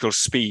vertical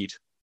speed,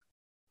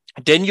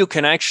 then you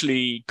can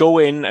actually go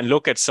in and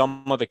look at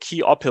some of the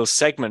key uphill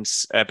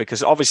segments,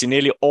 because obviously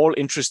nearly all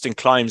interesting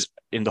climbs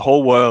in the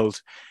whole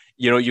world,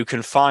 you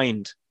can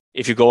find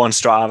if you go on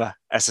Strava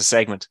as a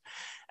segment.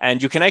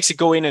 And you can actually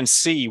go in and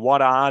see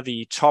what are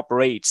the top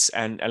rates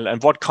and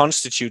what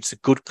constitutes a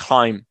good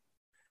climb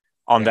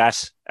on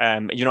that.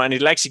 And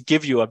it'll actually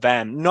give you a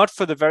VAM, not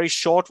for the very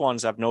short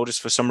ones. I've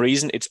noticed for some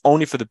reason, it's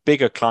only for the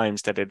bigger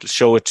climbs that it'll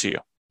show it to you.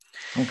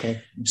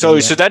 Okay. So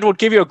that would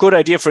give you a good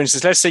idea. For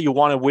instance, let's say you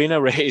want to win a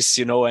race,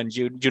 and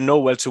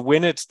well, to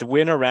win it, the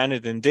winner ran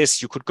it in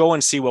this. You could go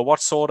and see, well,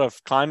 what sort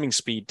of climbing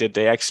speed did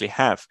they actually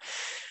have?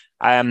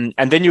 And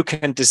then you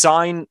can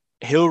design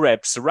hill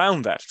reps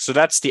around that. So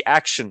that's the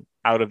action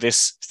out of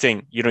this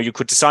thing. You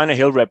could design a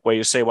hill rep where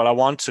you say, well, I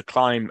want to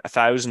climb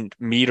 1,000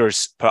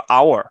 meters per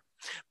hour,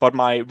 but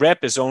my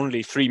rep is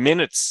only 3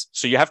 minutes.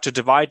 So you have to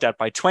divide that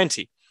by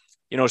 20.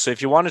 So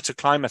if you wanted to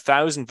climb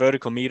 1,000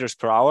 vertical meters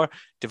per hour,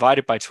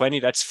 divided by 20,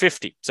 that's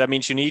 50. So that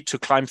means you need to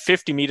climb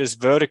 50 meters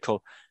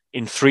vertical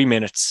in 3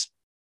 minutes.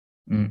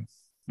 Mm.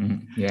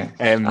 Yeah.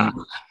 And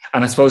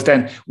I suppose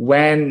then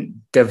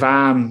when the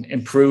VAM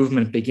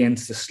improvement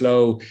begins to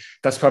slow,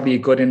 that's probably a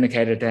good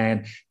indicator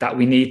then that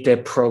we need to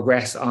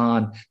progress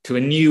on to a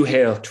new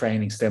hill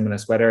training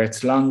stimulus, whether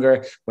it's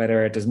longer,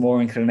 whether there's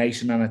more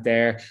inclination on it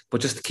there,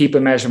 but just to keep a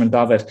measurement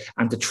of it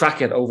and to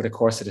track it over the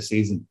course of the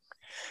season.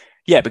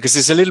 Yeah, because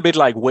it's a little bit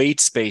like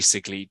weights,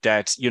 basically,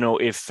 that,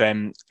 if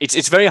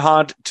it's very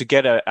hard to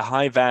get a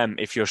high VAM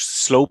if your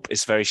slope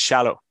is very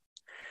shallow,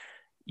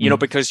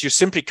 because you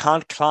simply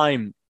can't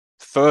climb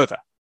further.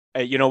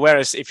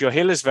 Whereas if your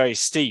hill is very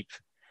steep,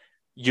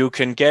 you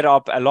can get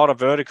up a lot of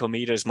vertical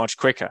meters much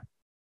quicker.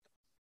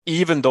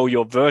 even though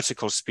your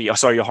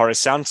your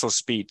horizontal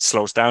speed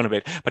slows down a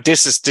bit. But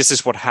this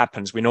is what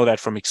happens. We know that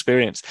from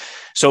experience.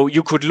 So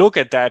you could look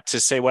at that to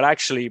say, well,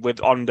 actually,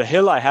 on the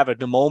hill I have at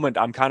the moment,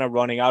 I'm kind of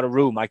running out of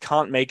room. I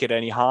can't make it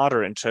any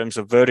harder in terms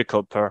of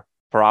vertical per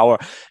hour.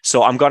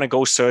 So I'm going to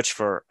go search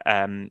for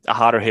a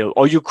harder hill.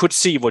 Or you could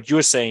see what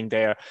you're saying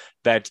there,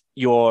 that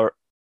you're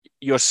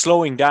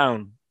slowing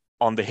down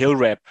on the hill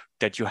rep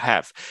that you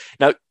have.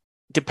 Now,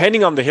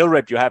 depending on the hill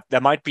rep you have,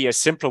 there might be a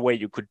simpler way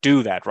you could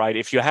do that, right?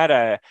 If you had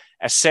a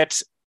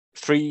set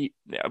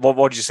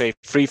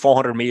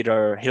 400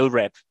 meter hill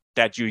rep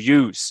that you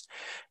use,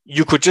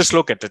 you could just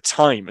look at the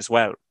time as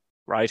well,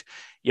 right?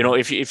 You know,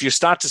 if you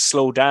start to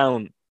slow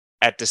down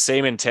at the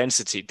same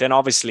intensity, then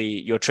obviously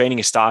your training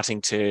is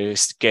starting to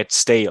get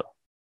stale.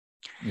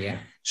 Yeah.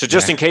 So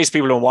just in case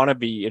people don't want to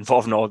be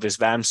involved in all this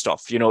VAM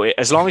stuff, you know,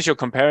 as long as you're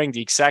comparing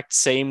the exact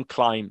same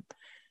climb,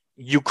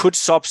 you could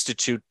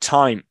substitute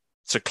time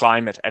to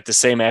climb it at the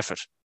same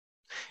effort.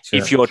 Sure.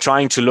 If you're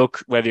trying to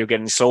look whether you're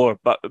getting slower,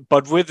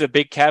 but with the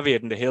big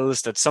caveat in the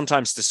hills that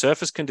sometimes the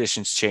surface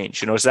conditions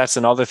change, you know, so that's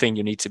another thing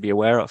you need to be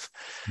aware of.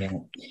 Yeah,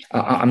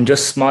 I'm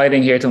just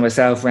smiling here to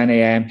myself,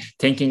 Rene,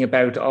 thinking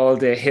about all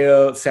the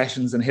hill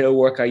sessions and hill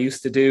work I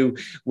used to do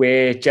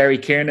with Jerry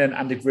Kiernan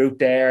and the group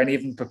there, and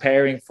even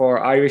preparing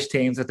for Irish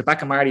teams at the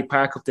back of Marley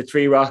Park up the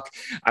Tree Rock.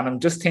 And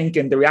I'm just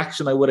thinking the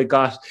reaction I would have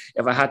got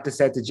if I had to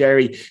say to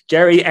Jerry,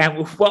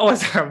 what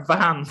was our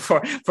VAM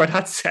for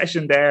that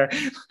session there?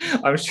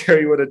 I'm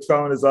sure he would have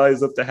thrown his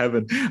eyes up to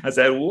heaven. I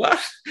said, what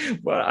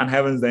on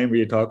heaven's name were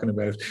you talking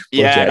about?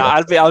 But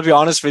I'll be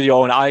honest with you,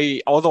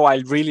 Owen. Although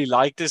I really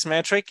like this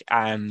metric,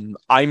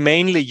 I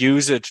mainly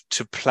use it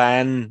to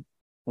plan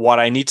what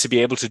I need to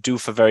be able to do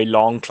for very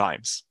long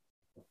climbs.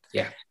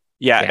 Yeah.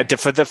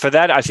 For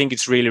that, I think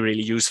it's really,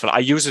 really useful. I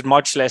use it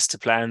much less to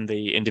plan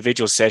the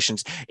individual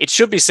sessions. It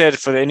should be said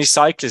for any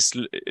cyclist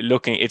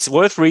looking, it's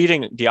worth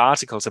reading the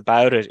articles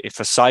about it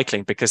for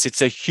cycling, because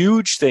it's a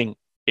huge thing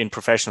in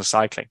professional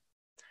cycling.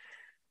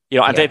 You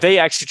know, and they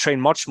actually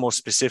train much more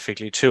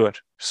specifically to it.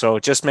 So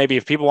just maybe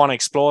if people want to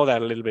explore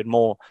that a little bit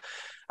more,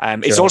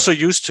 it's also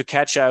used to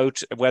catch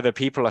out whether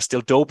people are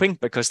still doping,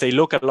 because they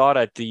look a lot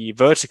at the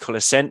vertical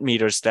ascent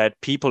meters that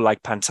people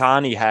like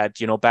Pantani had,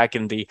 you know, back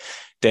in the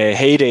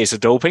heydays of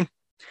doping,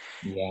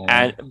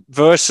 and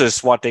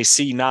versus what they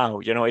see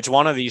now. You know, it's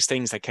one of these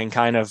things that can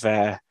kind of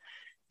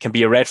can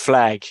be a red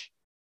flag.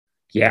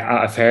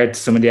 Yeah, I've heard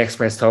some of the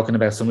experts talking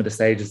about some of the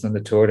stages on the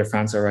Tour de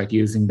France are right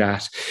using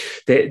that.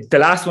 The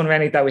last one,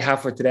 Rennie, that we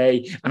have for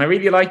today, and I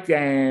really like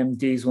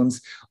these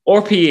ones,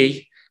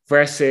 RPE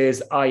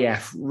versus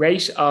IF,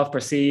 rate of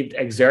perceived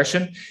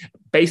exertion.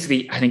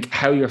 Basically, I think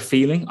how you're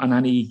feeling on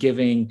any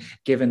given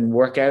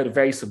workout, a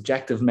very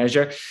subjective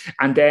measure.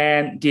 And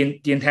then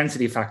the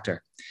intensity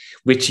factor,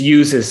 which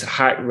uses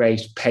heart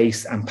rate,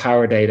 pace, and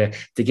power data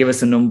to give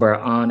us a number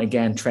on,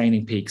 again,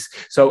 training peaks.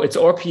 So it's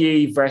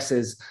RPE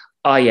versus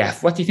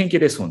IF. What do you think of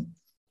this one?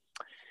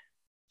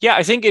 Yeah,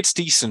 I think it's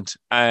decent.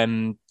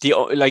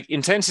 The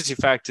intensity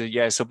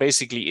factor, so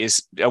basically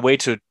is a way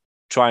to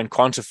try and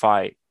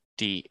quantify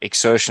the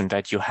exertion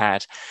that you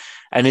had.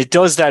 And it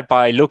does that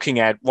by looking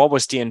at what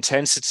was the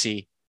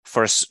intensity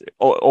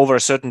over a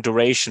certain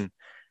duration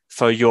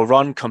for your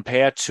run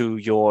compared to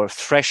your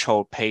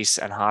threshold pace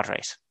and heart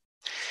rate.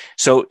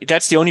 So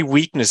that's the only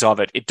weakness of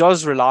it. It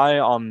does rely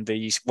on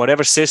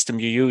whatever system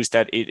you use,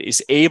 that it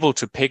is able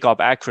to pick up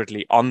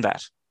accurately on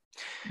that,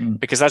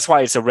 because that's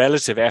why it's a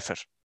relative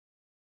effort.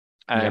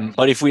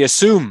 But if we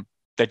assume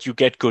that you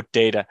get good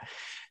data,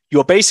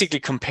 you're basically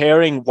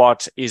comparing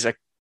what is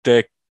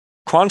the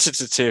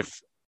quantitative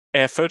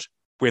effort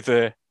with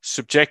a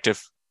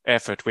subjective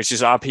effort, which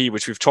is RP,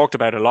 which we've talked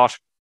about a lot,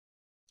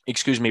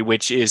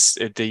 which is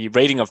the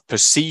rating of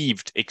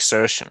perceived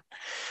exertion.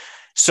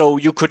 So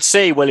you could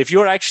say, well, if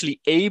you're actually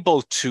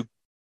able to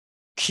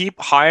keep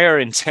higher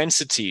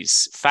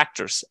intensities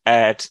factors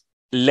at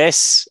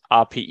less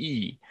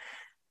RPE,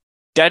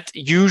 that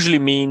usually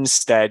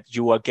means that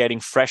you are getting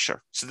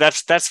fresher. So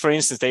that's for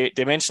instance,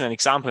 they mention an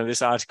example in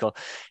this article.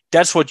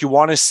 That's what you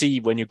want to see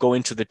when you go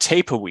into the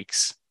taper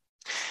weeks.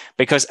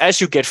 Because as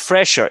you get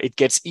fresher, it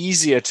gets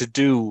easier to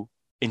do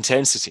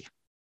intensity.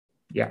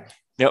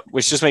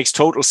 Which just makes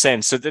total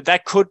sense. So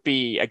that could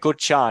be a good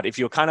chart if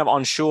you're kind of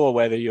unsure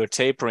whether you're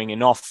tapering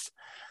enough.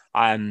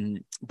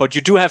 But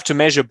you do have to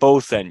measure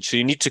both then. So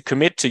you need to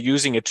commit to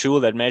using a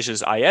tool that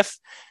measures IF,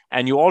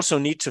 and you also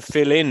need to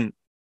fill in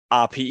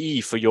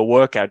RPE for your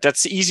workout.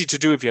 That's easy to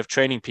do if you have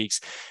Training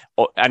Peaks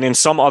and in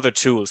some other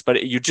tools,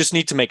 but you just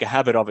need to make a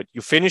habit of it.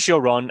 You finish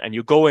your run and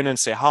you go in and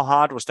say, how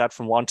hard was that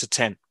from 1 to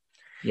 10?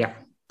 Yeah.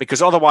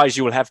 Because otherwise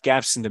you will have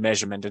gaps in the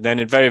measurement, and then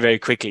it very, very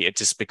quickly, it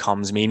just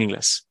becomes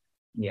meaningless.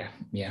 Yeah.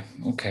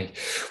 Okay.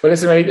 Well,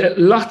 listen, right,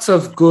 lots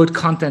of good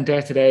content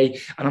there today.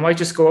 And I might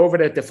just go over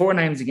the four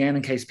names again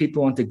in case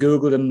people want to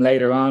Google them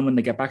later on when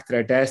they get back to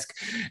their desk: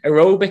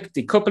 aerobic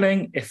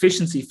decoupling,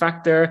 efficiency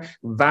factor,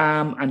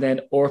 VAM, and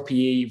then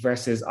RPE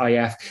versus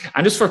IF.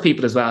 And just for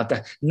people as well,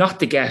 that not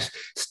to get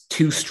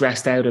too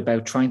stressed out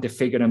about trying to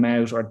figure them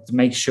out or to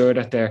make sure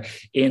that they're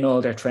in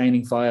all their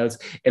training files.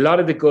 A lot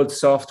of the good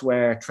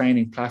software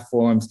training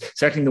platforms,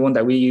 certainly the one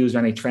that we use,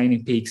 any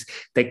Training Peaks,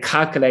 they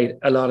calculate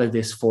a lot of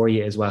this for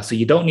you as well. So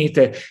you don't need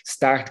to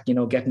start,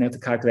 getting out the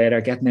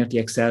calculator, getting out the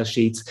Excel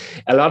sheets.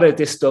 A lot of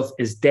this stuff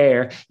is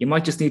there. You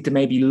might just need to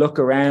maybe look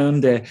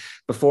around the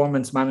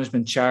performance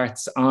management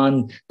charts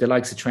on the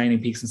likes of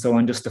Training Peaks and so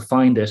on just to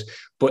find it.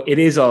 But it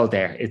is all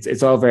there.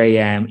 It's all very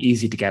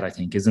easy to get, I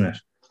think, isn't it?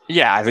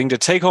 Yeah, I think the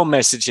take-home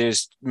message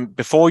is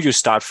before you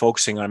start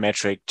focusing on a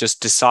metric, just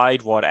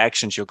decide what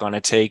actions you're going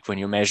to take when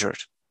you measure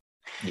it.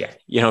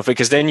 Yeah.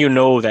 Because then you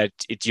know that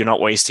you're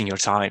not wasting your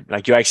time.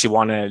 Like you actually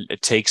want to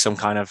take some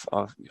kind of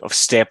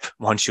step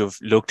once you've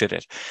looked at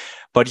it.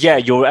 But yeah,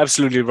 you're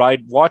absolutely right.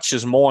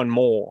 Watchers more and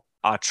more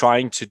are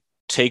trying to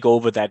take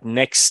over that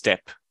next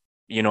step,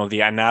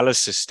 the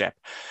analysis step.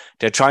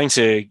 They're trying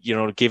to,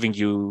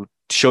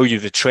 show you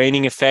the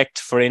training effect,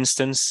 for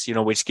instance,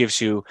 which gives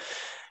you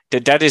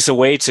that is a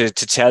way to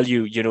tell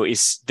you,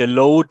 is the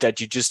load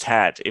that you just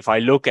had. If I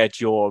look at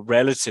your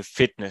relative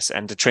fitness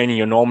and the training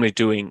you're normally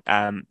doing,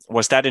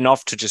 was that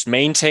enough to just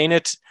maintain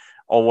it?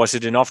 Or was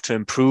it enough to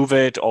improve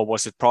it? Or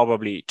was it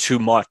probably too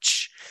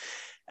much?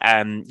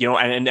 And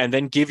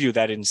then give you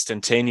that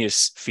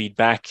instantaneous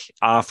feedback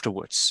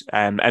afterwards.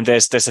 And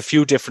there's a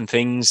few different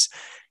things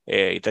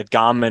that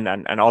Garmin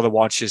and other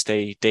watches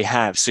they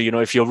have. So,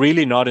 if you're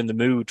really not in the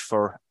mood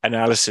for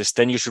analysis,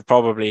 then you should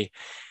probably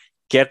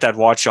get that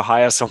watch or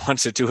hire someone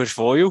to do it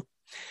for you.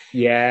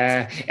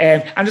 Yeah.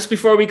 And just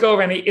before we go,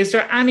 Rennie, is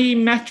there any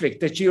metric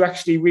that you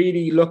actually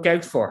really look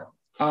out for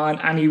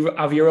on any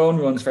of your own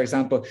runs, for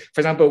example?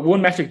 For example,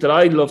 one metric that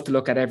I love to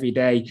look at every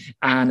day,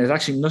 and it's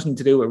actually nothing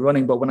to do with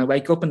running, but when I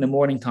wake up in the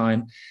morning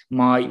time,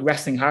 my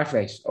resting heart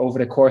rate over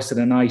the course of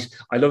the night,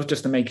 I love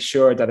just to make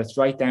sure that it's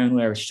right down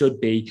where it should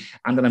be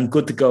and that I'm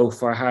good to go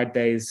for a hard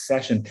day's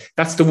session.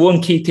 That's the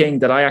one key thing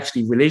that I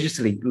actually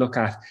religiously look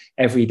at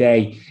every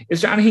day.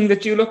 Is there anything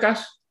that you look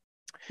at?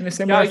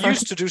 I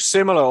used to do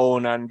similar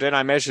on, and then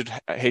I measured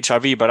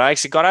HRV, but I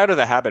actually got out of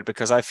the habit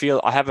because I feel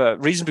I have a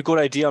reasonably good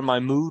idea on my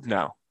mood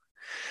now.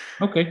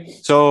 Okay.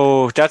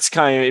 So that's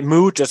kind of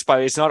mood. That's why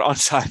it's not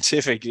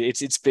unscientific.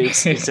 It's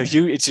a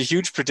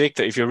huge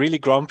predictor. If you're really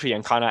grumpy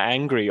and kind of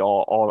angry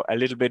or a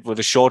little bit with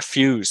a short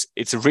fuse,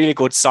 it's a really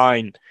good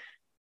sign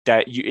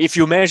that if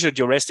you measured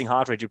your resting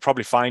heart rate, you'd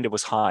probably find it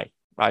was high,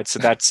 right? So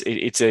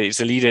it's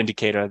a lead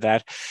indicator of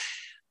that.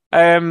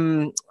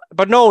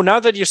 But no, now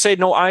that you say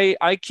no,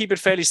 I keep it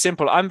fairly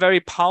simple. I'm very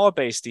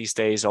power-based these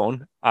days,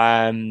 Owen.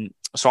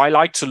 So I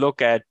like to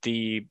look at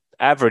the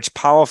average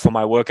power for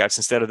my workouts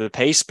instead of the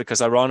pace because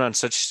I run on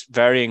such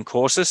varying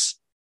courses.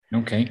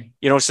 Okay.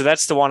 So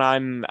that's the one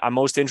I'm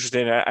most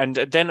interested in. And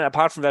then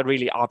apart from that,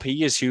 really,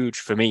 RPE is huge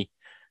for me.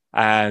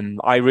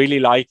 I really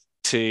like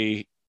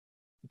to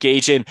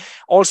gauge in.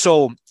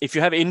 Also, if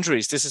you have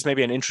injuries, this is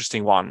maybe an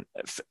interesting one.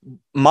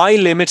 My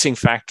limiting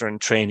factor in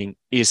training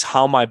is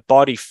how my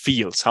body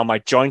feels, how my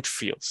joint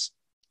feels.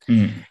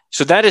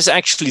 So that is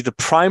actually the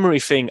primary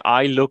thing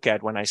I look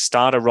at when I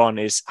start a run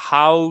is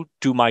how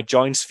do my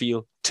joints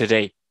feel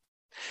today?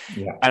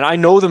 Yeah. And I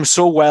know them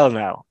so well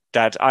now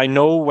that I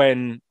know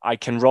when I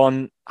can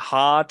run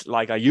hard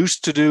like I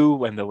used to do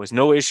when there was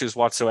no issues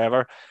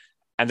whatsoever.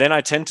 And then I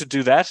tend to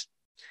do that.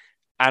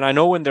 And I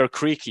know when they're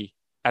creaky.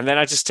 And then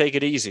I just take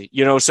it easy,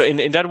 so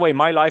in that way,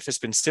 my life has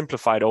been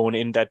simplified, Owen,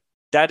 in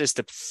that is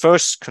the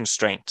first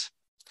constraint.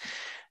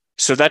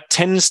 So that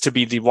tends to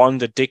be the one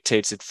that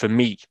dictates it for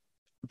me.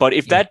 But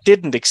if that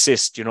didn't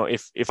exist,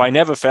 if I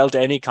never felt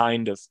any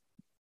kind of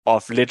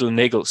little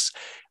niggles,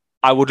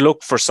 I would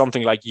look for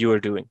something like you are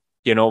doing.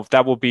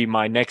 That would be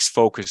my next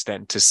focus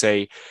then to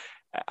say,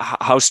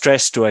 how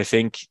stressed do I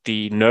think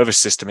the nervous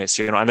system is,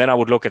 and then I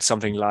would look at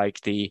something like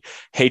the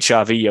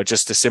HRV or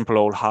just a simple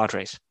old heart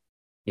rate.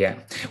 Yeah,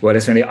 well,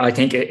 listen, I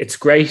think it's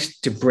great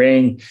to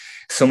bring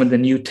some of the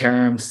new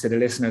terms to the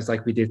listeners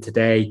like we did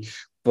today.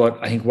 But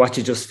I think what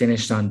you just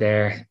finished on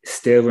there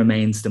still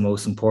remains the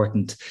most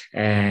important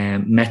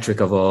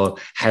metric of all,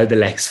 how the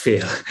legs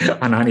feel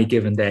on any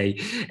given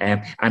day.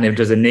 And if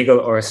there's a niggle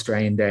or a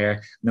strain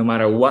there, no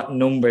matter what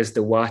numbers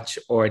the watch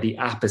or the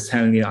app is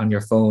telling you on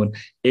your phone,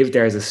 if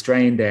there's a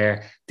strain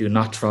there, do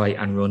not try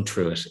and run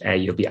through it.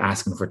 You'll be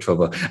asking for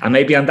trouble. And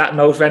maybe on that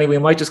note, Rennie, we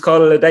might just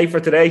call it a day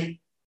for today.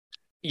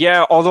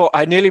 Yeah, although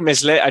I nearly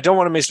misled, I don't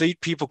want to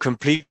mislead people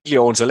completely,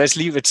 Owen, so let's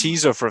leave a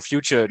teaser for a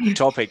future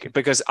topic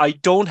because I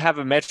don't have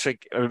a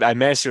metric I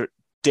measure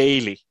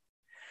daily,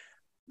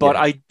 but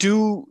I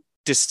do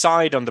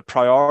decide on the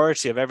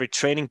priority of every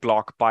training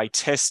block by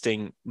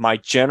testing my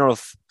general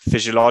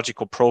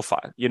physiological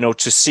profile,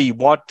 to see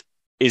what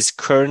is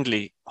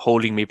currently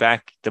holding me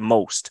back the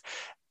most.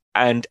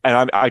 And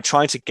I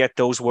try to get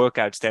those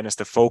workouts then as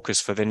the focus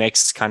for the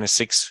next kind of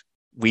 6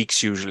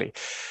 weeks usually.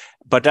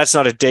 but that's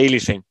not a daily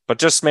thing. But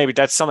just maybe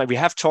that's something we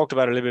have talked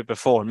about a little bit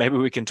before. Maybe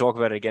we can talk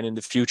about it again in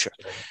the future.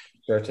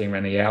 Sure thing,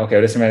 Rennie. Yeah, okay.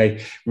 Listen,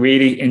 Rennie,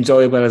 really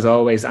enjoyable as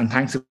always. And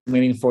thanks a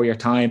million for your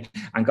time.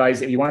 And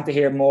guys, if you want to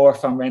hear more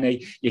from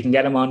Rennie, you can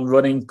get him on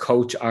Running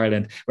Coach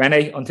Ireland.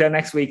 Rennie, until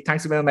next week,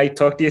 thanks a million, mate.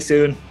 Talk to you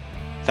soon.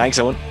 Thanks,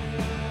 Owen.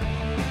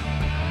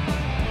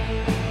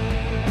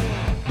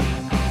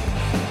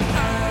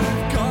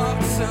 I've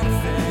got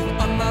something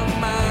on my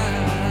mind.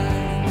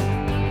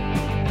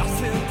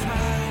 Lost in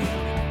time.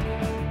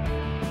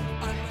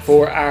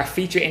 For our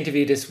feature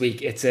interview this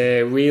week, it's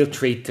a real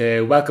treat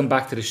to welcome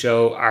back to the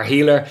show our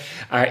healer,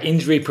 our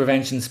injury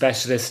prevention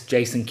specialist,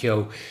 Jason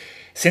Keogh.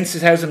 Since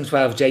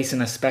 2012, Jason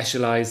has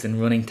specialised in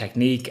running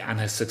technique and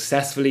has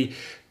successfully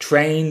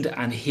trained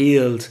and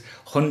healed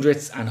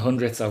hundreds and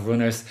hundreds of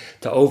runners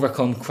to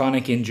overcome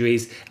chronic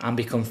injuries and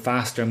become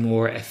faster,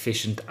 more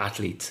efficient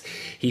athletes.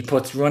 He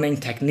puts running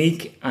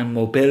technique and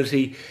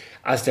mobility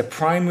as the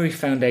primary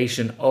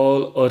foundation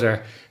all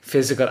other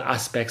physical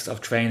aspects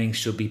of training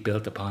should be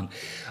built upon.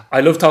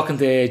 I love talking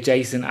to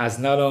Jason, as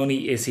not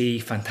only is he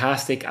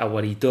fantastic at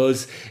what he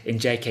does in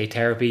JK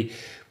therapy,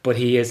 but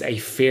he is a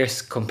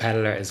fierce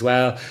competitor as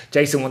well.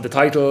 Jason won the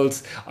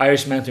titles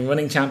Irish Mountain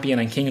Running Champion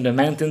and King of the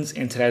Mountains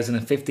in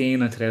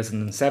 2015 and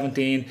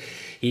 2017.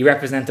 He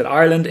represented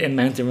Ireland in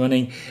mountain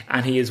running,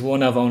 and he is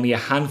one of only a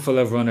handful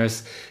of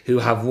runners who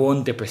have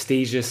won the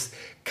prestigious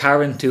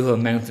Carrauntoohil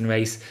mountain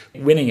race,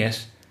 winning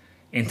it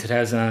in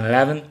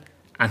 2011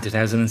 and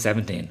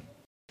 2017.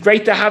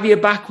 Great to have you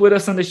back with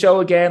us on the show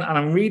again, and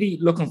I'm really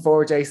looking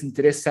forward, Jason,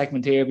 to this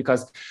segment here,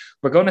 because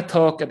we're going to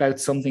talk about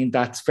something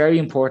that's very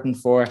important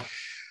for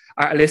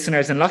our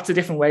listeners in lots of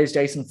different ways,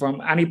 Jason,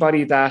 from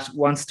anybody that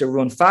wants to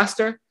run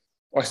faster,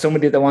 or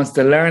somebody that wants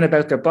to learn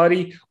about their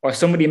body, or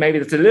somebody maybe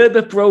that's a little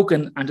bit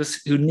broken and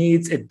just who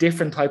needs a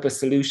different type of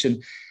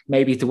solution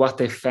maybe to what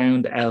they've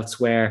found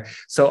elsewhere.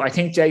 So I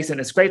think, Jason,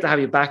 it's great to have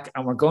you back,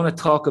 and we're going to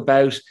talk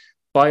about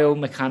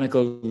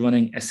biomechanical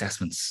running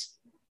assessments.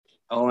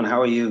 Owen,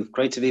 how are you?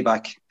 Great to be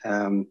back.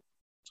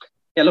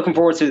 Looking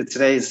forward to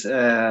today's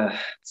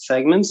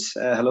segment.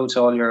 Hello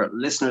to all your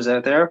listeners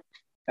out there.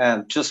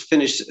 Just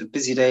finished a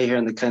busy day here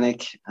in the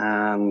clinic,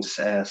 and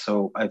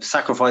so I've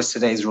sacrificed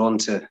today's run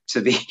to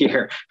be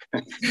here.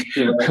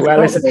 Well,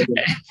 listen,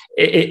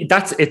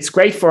 it's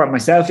great for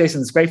myself,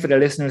 Jason. It's great for the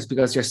listeners,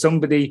 because you're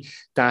somebody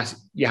that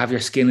you have your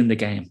skin in the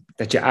game,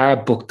 that you are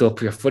booked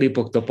up, you're fully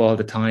booked up all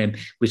the time,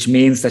 which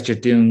means that you're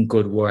doing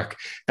good work.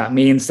 That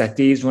means that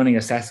these running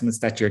assessments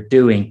that you're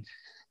doing,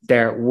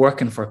 they're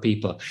working for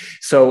people.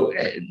 So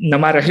no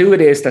matter who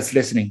it is that's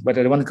listening,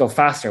 whether they want to go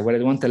faster, whether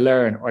they want to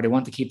learn, or they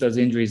want to keep those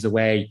injuries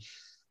away,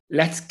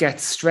 let's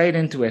get straight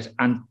into it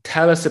and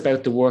tell us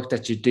about the work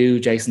that you do,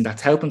 Jason,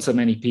 that's helping so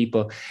many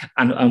people.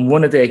 And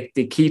one of the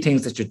key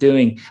things that you're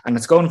doing, and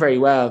it's going very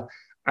well,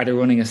 are the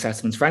running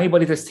assessments. For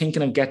anybody that's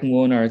thinking of getting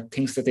one or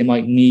thinks that they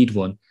might need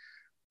one,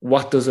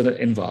 what does it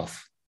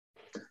involve?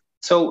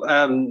 So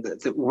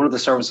one of the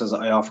services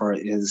I offer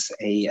is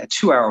a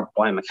 2-hour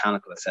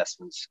biomechanical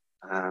assessment.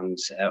 And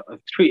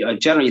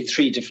generally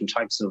three different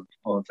types of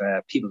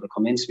people that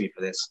come into me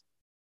for this.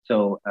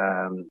 So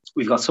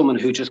we've got someone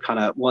who just kind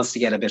of wants to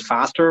get a bit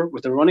faster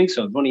with the running.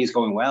 So running is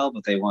going well,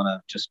 but they want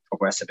to just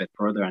progress a bit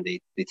further, and they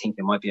think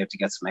they might be able to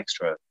get some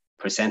extra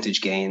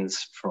percentage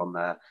gains from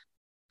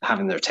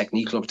having their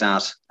technique looked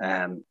at.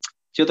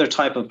 The other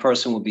type of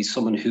person would be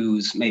someone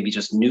who's maybe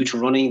just new to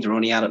running. They're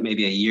only at it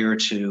maybe a year or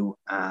two,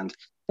 and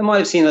they might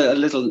have seen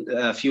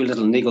a few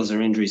little niggles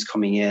or injuries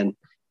coming in.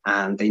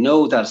 And they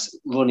know that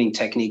running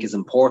technique is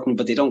important,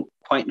 but they don't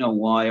quite know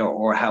why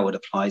or how it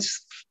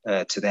applies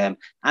to them.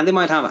 And they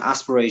might have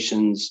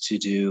aspirations to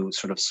do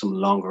sort of some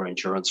longer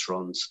endurance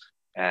runs,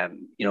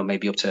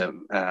 maybe up to,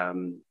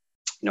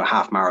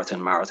 half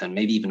marathon,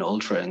 maybe even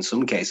ultra in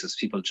some cases.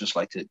 People just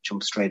like to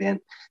jump straight in.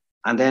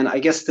 And then I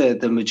guess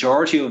the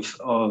majority of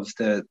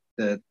the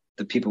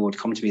people who would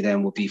come to me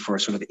then would be for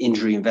sort of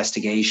injury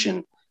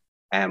investigation,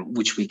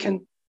 which we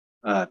can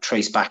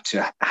trace back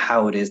to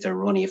how it is they're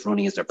running, if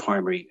running is their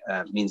primary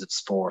means of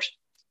sport.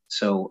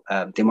 So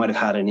they might have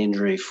had an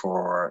injury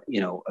for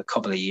a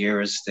couple of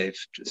years. They've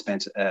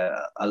spent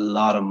a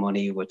lot of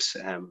money with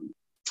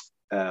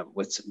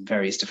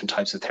various different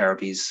types of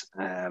therapies,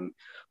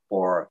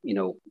 or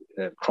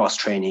cross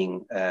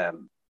training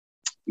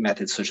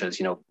methods such as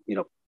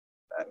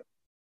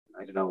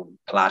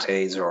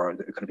Pilates, or it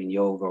could have been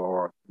yoga,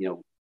 or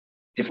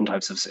different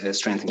types of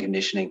strength and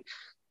conditioning,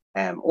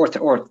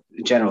 or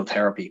general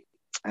therapy.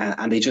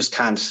 And they just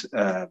can't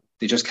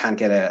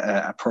get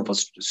a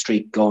purpose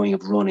streak going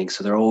of running.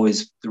 So the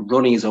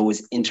running is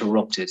always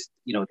interrupted.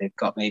 They've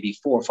got maybe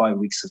 4 or 5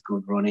 weeks of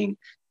good running,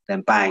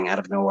 then bang, out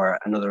of nowhere,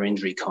 another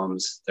injury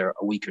comes. They're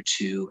a week or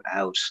two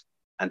out,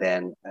 and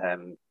then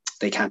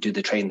they can't do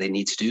the training they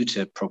need to do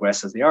to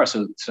progress as they are.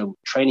 So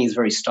training is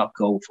very stop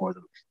go for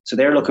them. So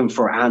they're looking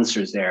for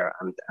answers there,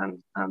 and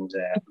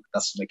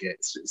that's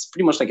it's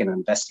pretty much like an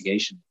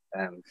investigation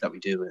that we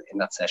do in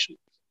that session.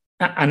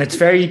 And it's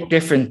very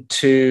different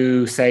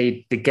to,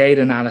 say, the gait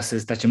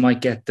analysis that you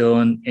might get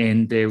done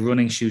in the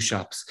running shoe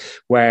shops,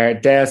 where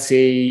they'll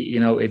see,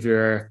 if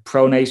you're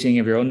pronating,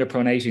 if you're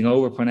underpronating,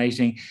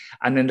 overpronating,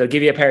 and then they'll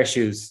give you a pair of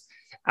shoes.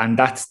 And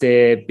that's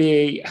the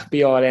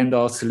be all end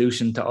all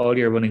solution to all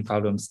your running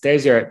problems.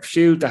 There's your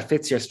shoe that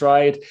fits your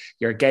stride,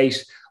 your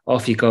gait,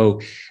 off you go.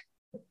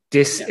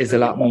 This is a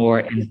lot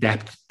more in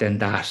depth than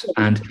that.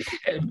 And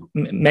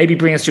maybe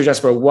bring us through,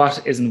 Jasper,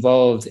 what is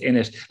involved in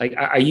it. Like,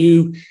 are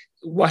you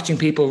watching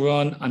people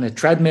run on a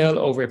treadmill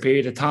over a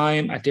period of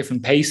time at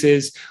different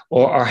paces,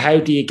 or how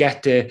do you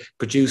get to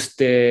produce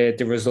the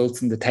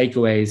results and the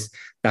takeaways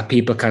that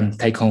people can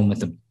take home with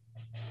them?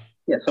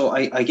 Yeah, so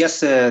I guess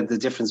the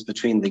difference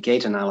between the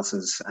gait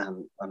analysis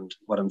and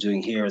what I'm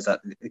doing here is that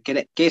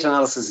gait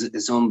analysis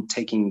is on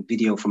taking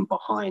video from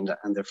behind,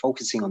 and they're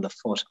focusing on the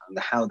foot and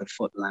how the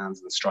foot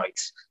lands and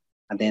strikes.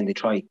 And then they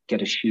try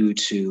get a shoe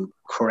to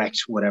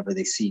correct whatever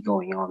they see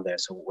going on there.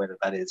 So whether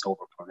that is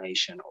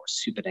overpronation or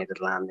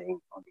supinated landing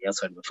on the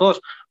outside of the foot,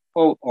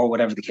 or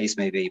whatever the case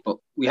may be. But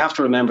we have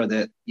to remember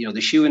that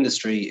the shoe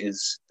industry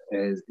is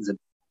a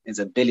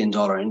 $1 billion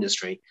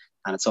industry,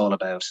 and it's all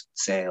about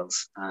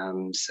sales.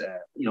 And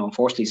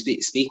unfortunately,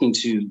 speaking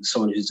to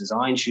someone who's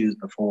designed shoes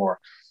before,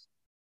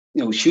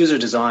 shoes are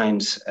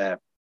designed,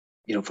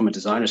 from a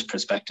designer's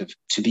perspective,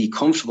 to be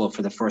comfortable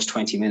for the first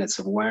 20 minutes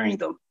of wearing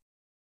them.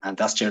 And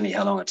that's generally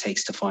how long it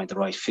takes to find the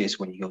right fit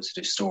when you go to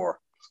the store.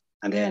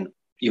 And then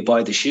you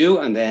buy the shoe,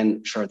 and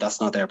then, sure, that's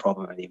not their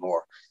problem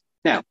anymore.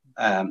 Now,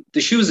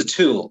 the shoe is a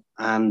tool.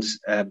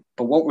 But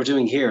what we're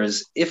doing here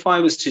is, if I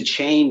was to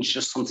change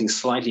just something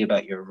slightly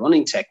about your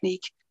running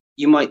technique,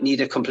 you might need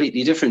a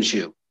completely different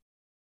shoe.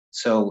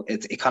 So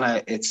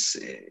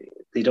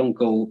they don't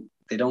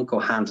go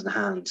hand in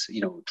hand,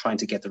 trying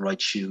to get the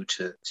right shoe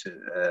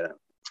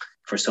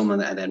for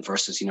someone, and then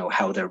versus,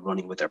 how they're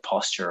running with their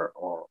posture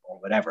or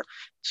whatever.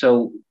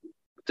 So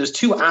there's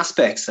two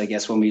aspects, I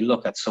guess, when we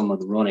look at someone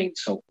running.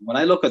 So when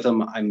I look at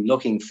them, I'm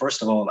looking,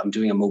 first of all, I'm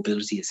doing a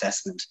mobility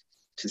assessment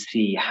to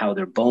see how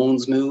their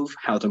bones move,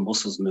 how their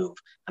muscles move,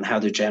 and how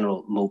their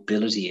general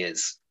mobility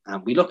is.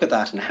 And we look at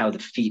that and how the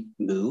feet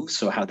move,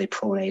 so how they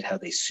pronate, how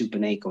they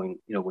supinate going,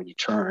 when you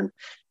turn.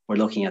 We're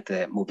looking at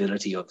the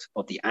mobility of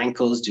the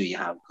ankles. Do you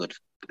have good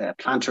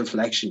plantar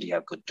flexion? Do you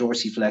have good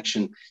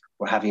dorsiflexion?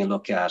 We're having a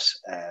look at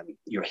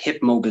your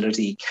hip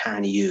mobility.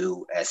 Can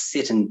you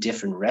sit in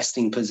different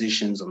resting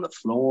positions on the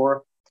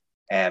floor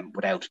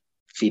without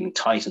feeling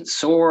tight and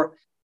sore?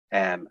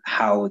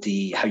 How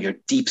your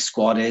deep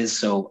squat is.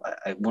 So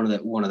one of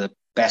the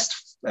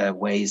best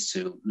ways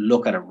to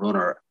look at a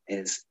runner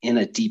is in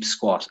a deep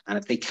squat. And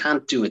if they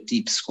can't do a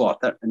deep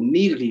squat, that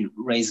immediately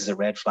raises a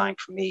red flag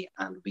for me,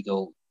 and we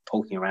go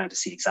poking around to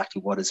see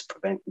exactly what is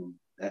preventing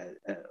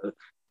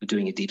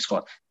doing a deep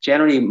squat.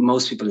 Generally,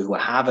 most people who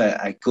have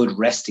a good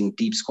resting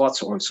deep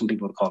squats, or some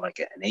people would call it like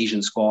an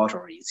Asian squat,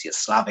 or you see a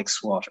Slavic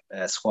squat,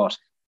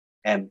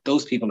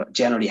 those people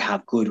generally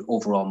have good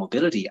overall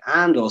mobility,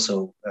 and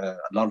also a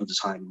lot of the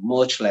time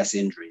much less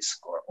injuries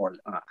or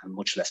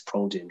much less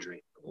prone to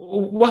injury.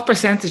 What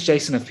percentage,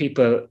 Jason, of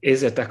people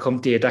is it that come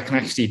to you that can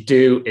actually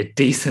do a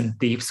decent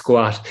deep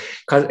squat?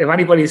 Because if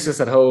anybody's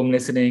just at home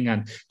listening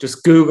and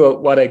just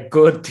Google what a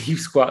good deep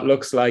squat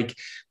looks like,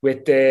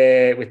 with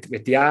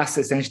the ass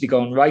essentially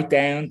going right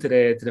down to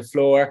the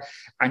floor,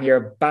 and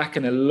you're back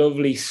in a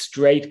lovely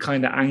straight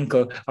kind of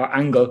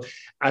angle,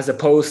 as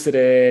opposed to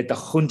the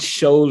hunched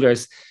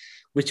shoulders,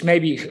 which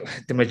maybe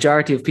the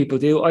majority of people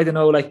do. I don't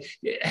know, like,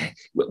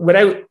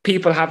 without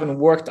people having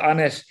worked on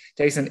it,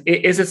 Jason,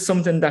 is it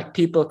something that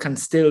people can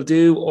still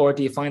do? Or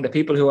do you find that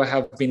people who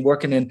have been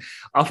working in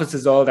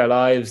offices all their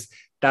lives,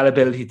 that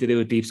ability to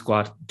do a deep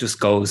squat just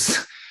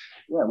goes?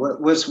 Yeah,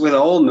 with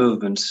all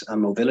movement and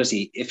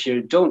mobility, if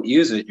you don't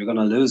use it, you're going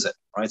to lose it,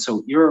 right?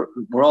 So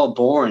we're all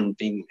born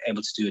being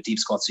able to do a deep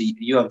squat. So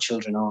you have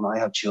children on, I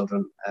have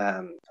children, I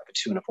have a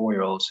 2 and a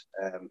 4-year-old.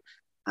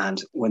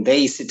 And when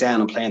they sit down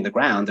and play on the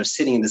ground, they're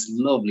sitting in this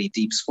lovely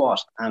deep squat,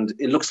 and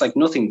it looks like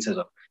nothing to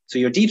them. So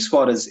your deep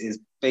squat is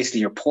basically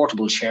your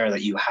portable chair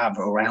that you have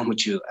around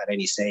with you at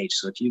any stage.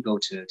 So if you go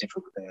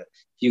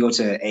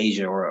to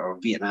Asia or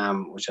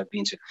Vietnam, which I've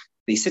been to,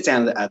 they sit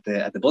down at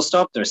the bus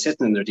stop. They're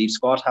sitting in their deep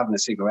squat, having a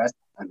cigarette,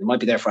 and they might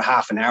be there for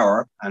half an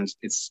hour, and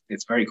it's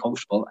very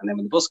comfortable. And then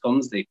when the bus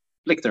comes, they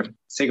flick their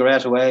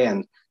cigarette away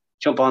and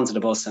jump onto the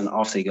bus, and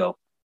off they go.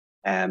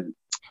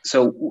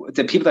 So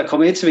the people that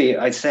come into me,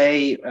 I'd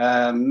say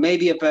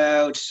maybe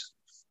about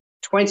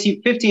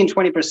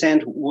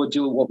 15-20% would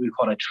do what we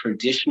call a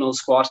traditional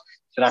squat.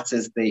 So that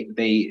says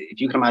if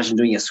you can imagine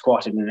doing a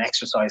squat in an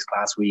exercise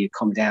class where you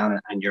come down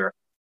and your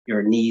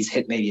knees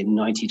hit maybe a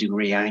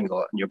 90-degree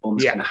angle and your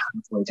bum's kind of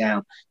halfway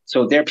down.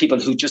 So they're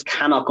people who just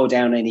cannot go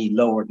down any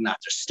lower than that.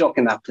 They're stuck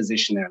in that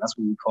position there. That's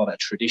what we call a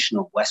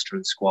traditional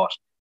Western squat.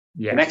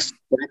 Yeah. The next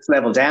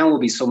level down will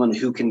be someone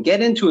who can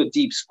get into a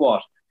deep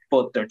squat,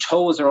 but their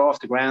toes are off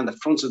the ground, the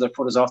front of their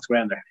foot is off the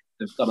ground.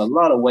 They've got a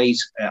lot of weight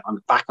on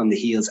the back on the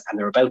heels, and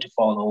they're about to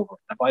fall over.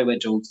 If I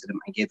went over to them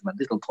and gave them a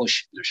little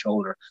push in their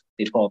shoulder,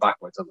 they'd fall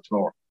backwards on the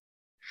floor.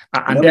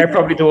 And they're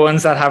probably the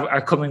ones that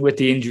are coming with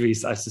the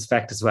injuries, I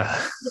suspect, as well.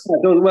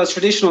 Well,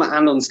 traditional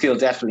and unskilled,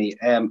 definitely.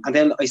 And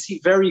then I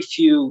see very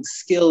few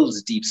skilled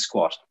deep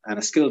squat. And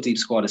a skilled deep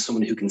squat is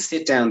someone who can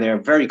sit down there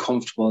very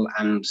comfortable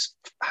and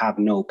have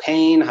no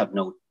pain, have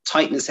no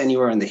tightness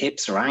anywhere in the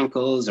hips or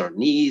ankles or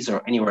knees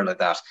or anywhere like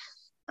that.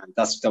 And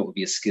that would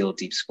be a skilled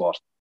deep squat.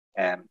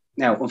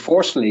 Now,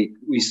 unfortunately,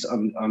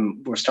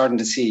 I'm starting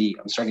to see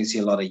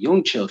a lot of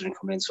young children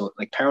come in. So,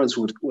 like, parents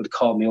would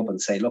call me up and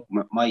say, "Look,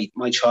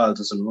 my child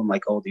doesn't run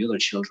like all the other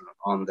children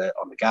on the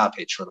GA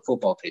pitch or the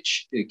football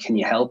pitch. Can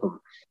you help him?"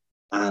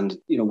 And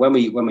when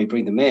we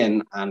bring them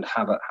in and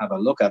have a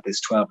look at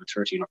this 12 or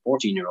 13 or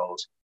 14-year-old,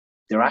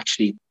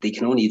 they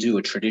can only do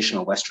a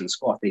traditional Western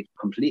squat. They've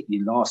completely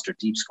lost their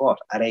deep squat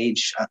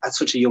at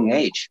such a young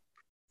age.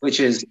 Which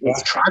is,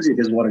 it's tragic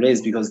is what it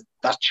is, because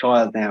that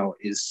child now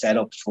is set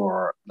up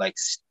for like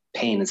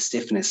pain and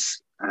stiffness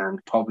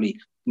and probably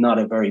not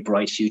a very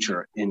bright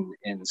future in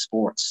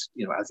sports,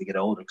 as they get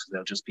older, because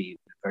they'll just be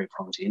very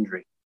prone to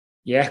injury.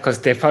 Yeah, because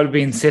they've probably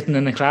been sitting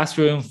in the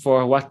classroom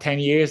for 10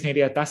 years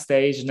nearly at that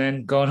stage, and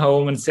then going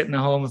home and sitting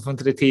at home in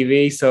front of the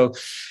TV. So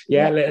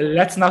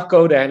let's not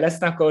go there.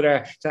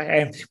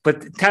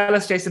 But tell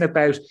us, Jason,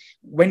 about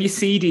when you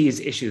see these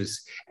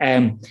issues,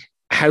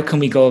 how can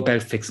we go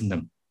about fixing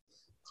them?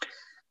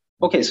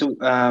 Okay, so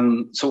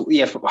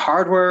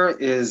hardware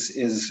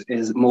is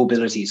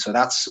mobility. So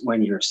that's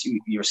when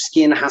your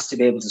skin has to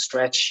be able to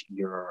stretch.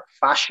 Your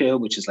fascia,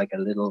 which is like a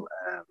little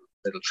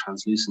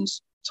translucent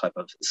type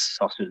of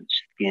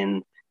sausage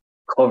skin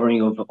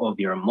covering of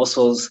your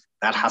muscles,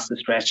 that has to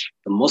stretch.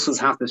 The muscles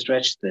have to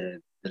stretch.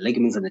 The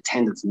ligaments and the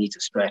tendons need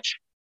to stretch.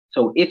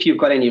 So if you've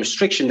got any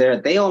restriction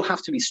there, they all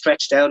have to be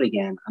stretched out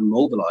again and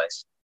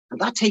mobilized. And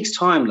that takes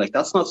time. Like,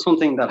 that's not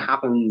something that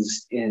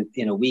happens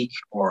in a week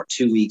or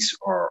 2 weeks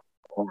or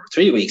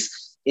 3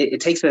 weeks. It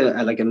takes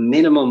a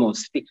minimum of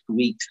 6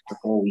 weeks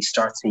before we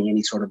start seeing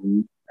any sort of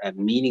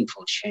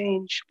meaningful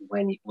change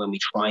when we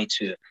try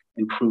to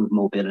improve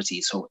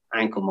mobility. So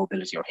ankle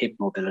mobility or hip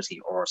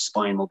mobility or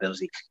spine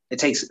mobility. It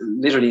takes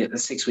literally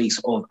 6 weeks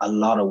of a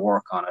lot of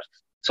work on it.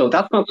 So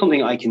that's not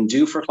something I can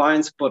do for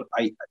clients, but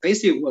I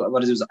basically,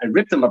 what I do is I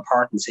rip them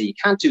apart and say, you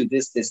can't do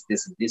this, this,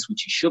 this, and this,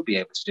 which you should be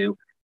able to do.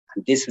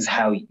 And this is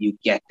how you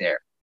get there.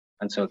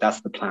 And so that's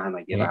the plan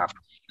I give after.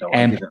 So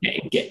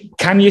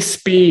can you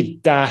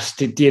speed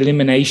the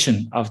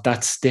elimination of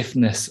that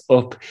stiffness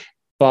up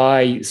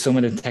by some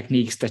of the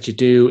techniques that you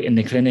do in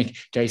the clinic,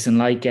 Jason,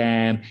 like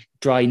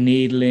dry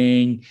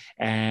needling,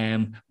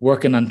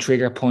 working on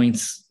trigger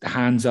points,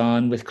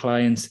 hands-on with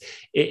clients?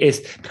 It is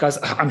because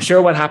I'm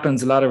sure what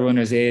happens a lot of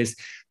runners is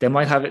they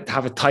might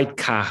have a tight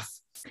calf,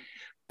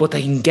 but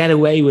they can get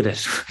away with it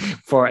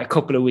for a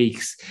couple of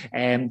weeks.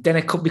 And then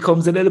it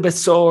becomes a little bit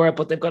sore,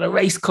 but they've got a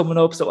race coming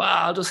up. So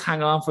I'll just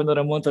hang on for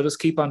another month. I'll just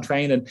keep on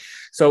training.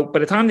 So by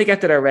the time they get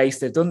to their race,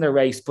 they've done their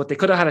race, but they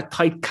could have had a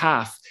tight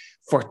calf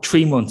for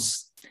 3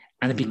 months,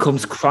 and it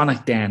becomes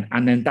chronic then.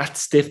 And then that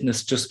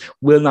stiffness just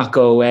will not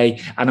go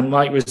away. And it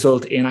might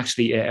result in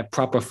actually a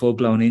proper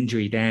full-blown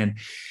injury then.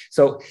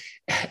 So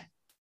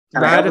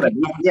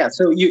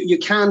so you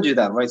can do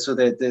that, right? So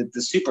the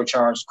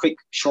supercharged quick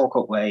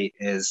shortcut way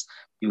is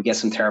you get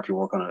some therapy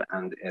work on it,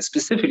 and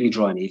specifically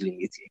dry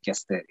needling. It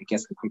gets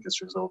the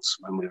quickest results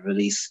when we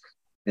release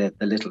the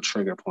little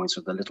trigger points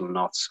or the little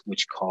knots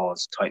which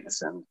cause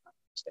tightness and.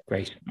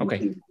 Great.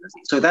 Okay.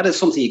 So that is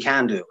something you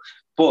can do.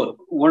 But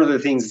one of the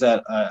things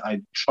that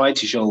I try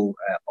to show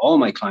all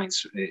my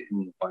clients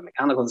in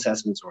biomechanical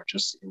assessments or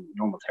just in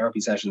normal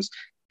therapy sessions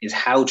is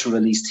how to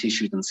release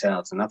tissue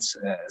themselves. And that's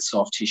a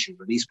soft tissue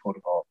release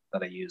protocol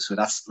that I use. So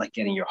that's like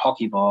getting your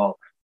hockey ball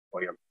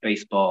or your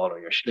baseball or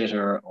your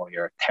schlitter or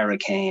your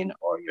Theracane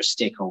or your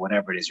stick or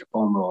whatever it is, your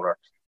foam roller,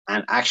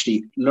 and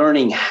actually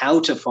learning how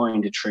to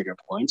find the trigger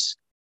points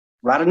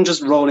rather than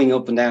just rolling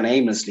up and down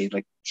aimlessly,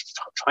 like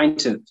trying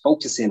to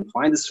focus in,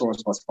 find the sore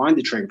spots, find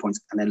the trigger points,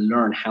 and then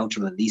learn how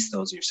to release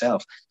those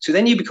yourself. So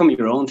then you become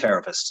your own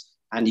therapist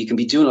and you can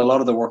be doing a lot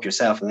of the work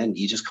yourself. And then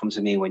you just come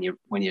to me when you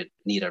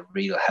need a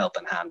real help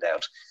and hand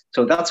out.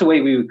 So that's a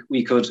way you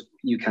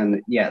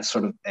can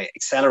sort of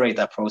accelerate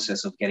that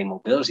process of getting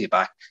mobility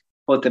back.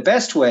 But the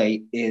best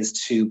way is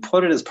to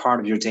put it as part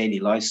of your daily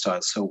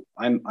lifestyle. So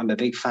I'm a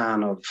big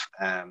fan of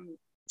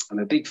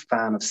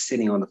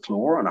sitting on the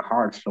floor, on a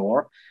hard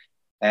floor.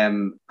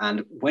 And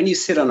when you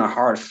sit on a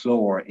hard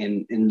floor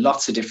in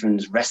lots of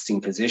different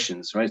resting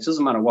positions, right? It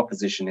doesn't matter what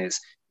position it is,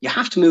 you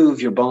have to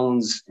move your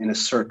bones in a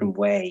certain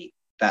way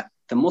that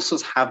the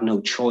muscles have no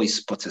choice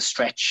but to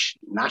stretch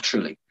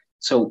naturally.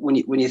 So when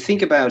you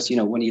think about,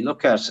 when you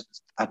look at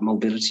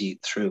mobility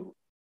through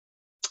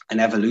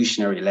an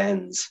evolutionary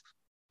lens,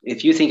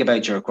 if you think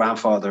about your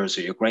grandfathers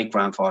or your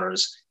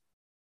great-grandfathers,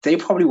 they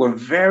probably were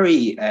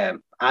very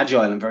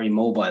agile and very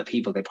mobile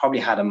people. They probably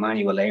had a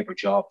manual labor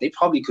job. They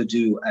probably could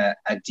do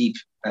a deep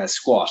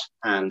squat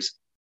and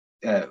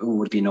it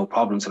would be no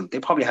problem to them. They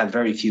probably had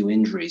very few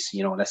injuries,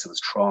 unless it was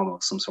trauma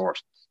of some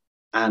sort.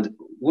 And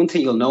one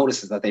thing you'll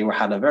notice is that they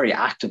had a very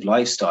active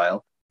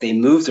lifestyle. They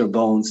moved their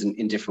bones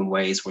in different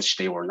ways, which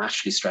they were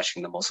naturally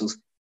stretching the muscles.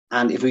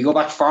 And if we go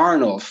back far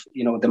enough,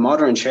 the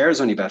modern chair is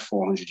only about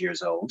 400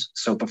 years old.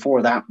 So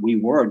before that, we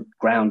were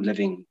ground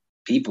living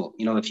people.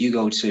 If you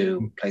go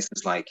to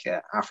places like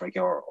Africa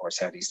or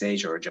Southeast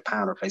Asia or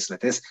Japan or places like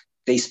this,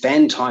 they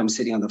spend time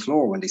sitting on the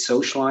floor when they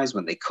socialize,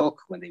 when they cook,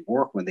 when they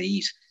work, when they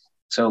eat.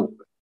 So,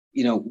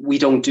 we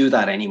don't do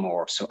that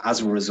anymore. So as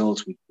a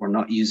result, we're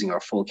not using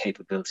our full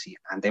capability,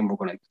 and then we're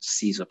going to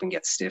seize up and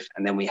get stiff.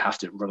 And then we have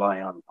to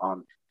rely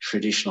on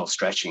traditional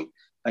stretching.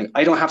 Like,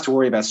 I don't have to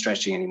worry about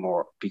stretching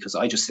anymore because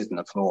I just sit on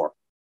the floor.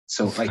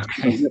 So like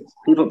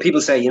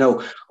people say,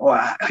 oh,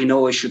 I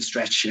know I should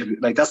stretch.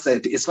 Like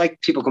it's like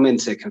people come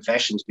into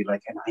confession to be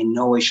like, and I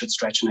know I should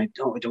stretch, and I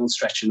don't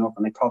stretch enough,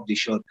 and I probably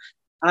should.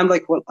 And I'm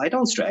like, well, I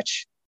don't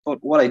stretch, but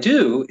what I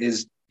do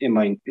is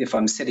if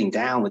I'm sitting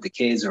down with the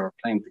kids or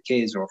playing with the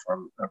kids, or if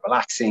I'm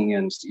relaxing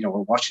and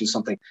we're watching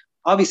something,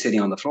 I'll be sitting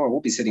on the floor. I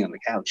won't be sitting on the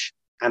couch,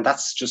 and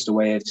that's just a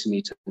way to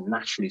me to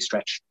naturally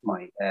stretch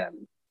my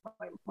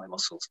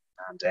muscles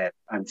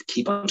and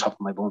keep on top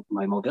of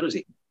my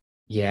mobility.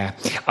 Yeah,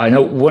 I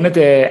know one of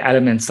the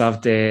elements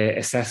of the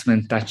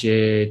assessment that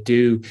you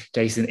do,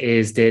 Jason,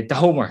 is the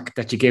homework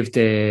that you give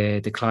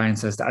the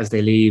clients as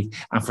they leave,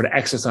 and for the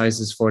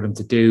exercises for them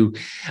to do.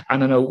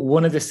 And I know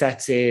one of the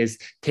sets is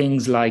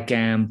things like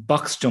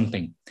box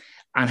jumping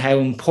and how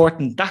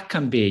important that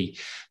can be,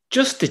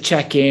 just to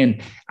check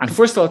in. And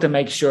first of all, to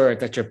make sure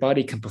that your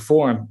body can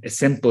perform a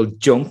simple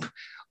jump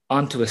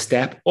onto a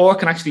step, or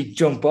can actually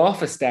jump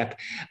off a step.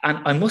 And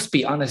I must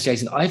be honest,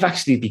 Jason, I've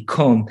actually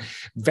become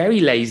very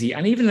lazy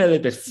and even a little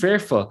bit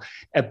fearful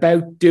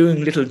about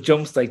doing little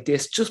jumps like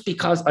this, just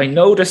because I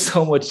know there's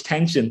so much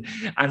tension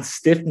and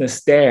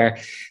stiffness there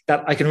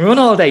that I can run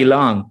all day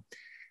long,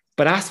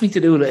 but ask me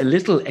to do a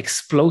little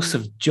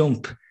explosive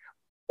jump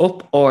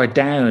up or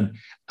down,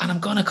 and I'm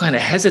going to kind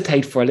of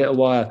hesitate for a little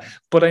while.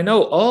 But I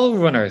know all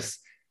runners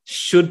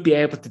should be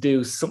able to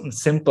do something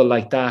simple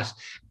like that.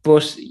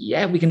 But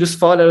yeah, we can just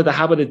fall out of the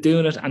habit of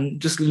doing it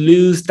and just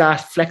lose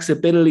that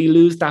flexibility,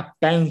 lose that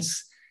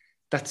bounce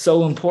that's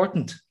so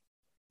important.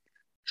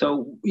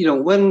 So,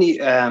 when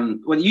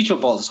you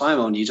jump all the time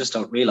on, you just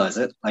don't realize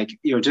it. Like,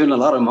 you're doing a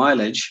lot of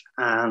mileage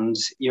and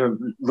your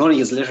running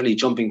is literally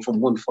jumping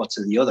from one foot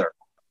to the other.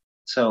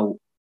 So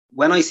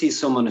when I see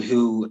someone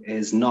who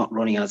is not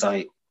running as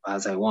I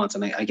want,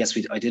 and I guess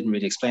I didn't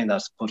really explain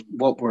that, but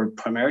what we're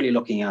primarily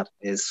looking at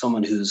is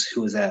someone who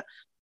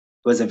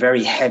has a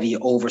very heavy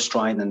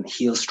overstride and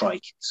heel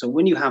strike. So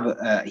when you have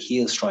a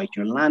heel strike,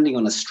 you're landing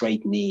on a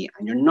straight knee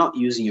and you're not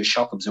using your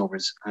shock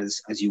absorbers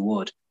as you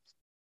would,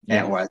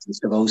 or as you're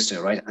supposed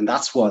to, right? And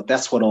that's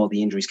what all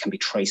the injuries can be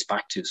traced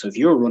back to. So if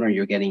you're a runner,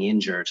 you're getting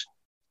injured,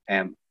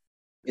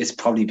 it's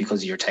probably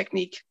because of your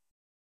technique.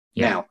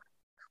 Yeah. Now,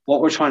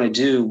 what we're trying to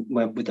do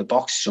with the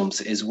box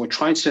jumps is we're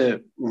trying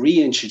to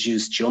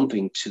reintroduce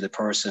jumping to the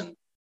person,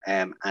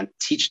 and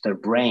teach their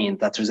brain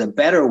that there's a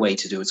better way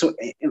to do it. So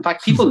in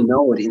fact, people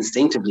know it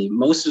instinctively.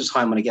 Most of the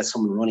time when I get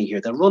someone running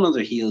here, they'll run on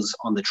their heels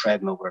on the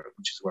treadmill,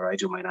 which is where I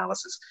do my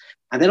analysis.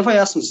 And then if I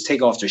ask them to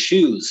take off their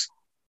shoes,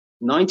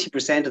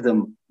 90% of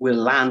them will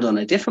land on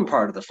a different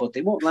part of the foot.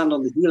 They won't land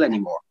on the heel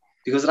anymore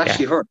because it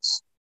actually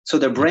hurts. So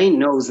their brain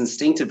knows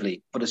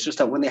instinctively, but it's just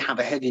that when they have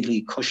a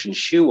heavily cushioned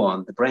shoe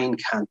on, the brain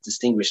can't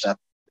distinguish that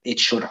it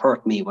should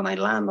hurt me when I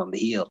land on the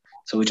heel.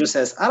 So it just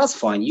says, that's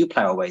fine, you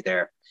plow away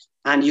there.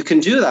 And you can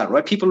do that,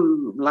 right? People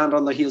land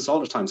on their heels all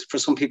the time. So for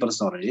some people,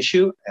 it's not an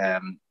issue.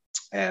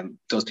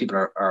 Those people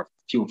are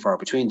few and far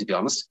between, to be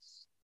honest.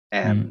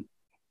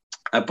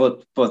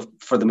 But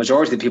for the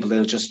majority of the people,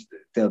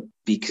 they'll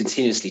be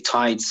continuously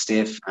tied,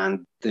 stiff,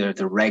 and they're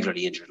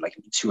regularly injured, like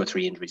 2 or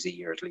 3 injuries a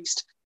year at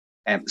least.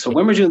 So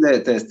when we're doing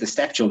the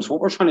step jumps, what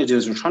we're trying to do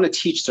is we're trying to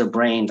teach their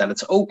brain that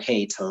it's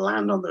okay to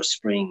land on their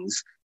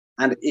springs.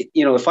 And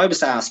if I was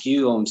to ask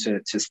you, Owen,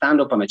 to stand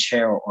up on a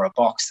chair or a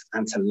box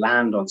and to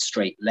land on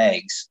straight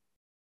legs,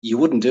 you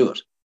wouldn't do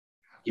it.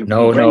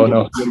 No.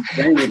 Your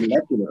brain wouldn't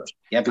let you do it.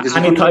 Yeah, because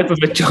any type of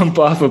a jump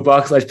off a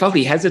box, I'd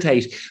probably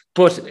hesitate.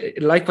 But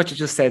like what you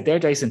just said there,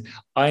 Jason,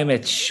 I'm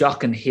a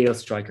shocking heel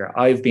striker.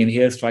 I've been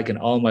heel striking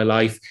all my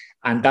life,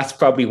 and that's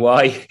probably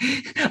why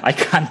I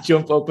can't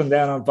jump up and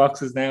down on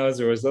boxes now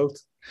as a result.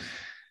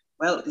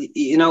 Well,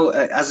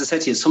 as I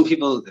said to you, some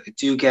people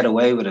do get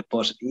away with it,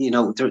 but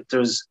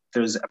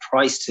there's a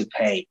price to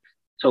pay.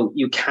 So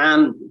you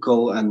can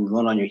go and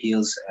run on your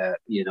heels,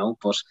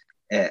 but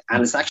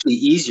and it's actually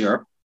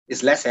easier.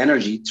 It's less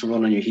energy to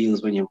run on your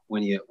heels when you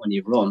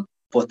run,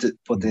 but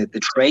the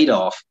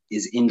trade-off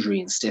is injury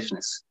and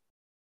stiffness.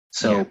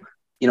 So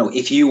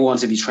if you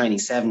want to be training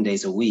 7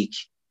 days a week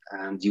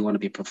and you want to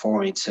be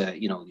performing to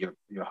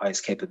your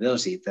highest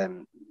capability,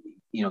 then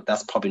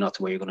that's probably not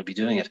the way you're going to be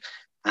doing it.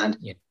 And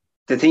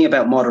the thing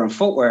about modern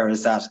footwear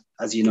is that,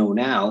 as you know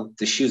now,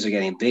 the shoes are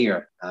getting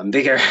bigger and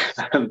bigger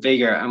and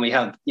bigger, and we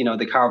have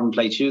the carbon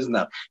plate shoes and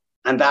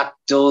that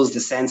does the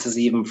senses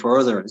even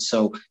further.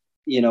 So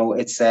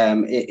it's a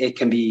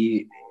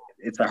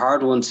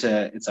hard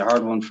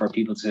one for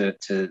people to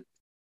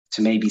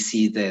maybe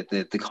see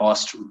the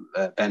cost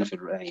benefit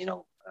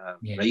ratio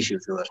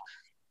to it.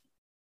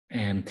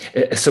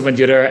 Some of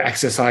the other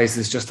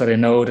exercises just that I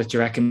know that you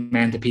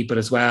recommend to people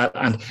as well,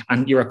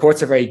 and your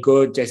reports are very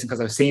good, Jason,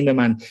 because I've seen them,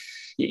 and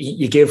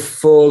you give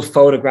full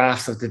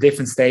photographs of the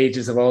different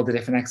stages of all the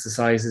different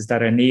exercises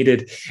that are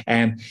needed.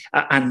 And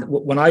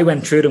when I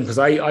went through them, because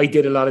I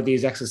did a lot of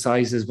these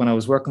exercises when I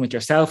was working with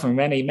yourself, and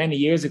many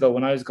years ago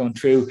when I was going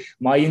through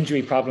my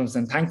injury problems,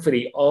 and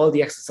thankfully all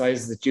the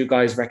exercises that you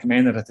guys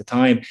recommended at the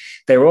time,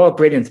 they were all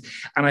brilliant.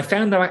 And I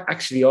found them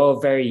actually all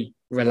very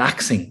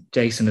relaxing,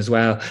 Jason, as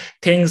well.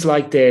 Things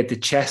like the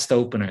chest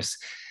openers,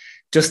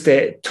 just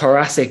the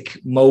thoracic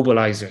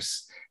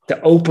mobilizers, to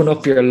open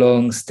up your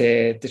lungs,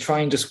 to try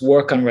and just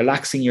work on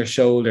relaxing your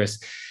shoulders.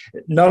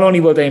 Not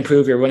only will they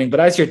improve your running, but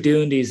as you're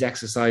doing these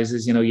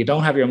exercises, you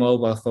don't have your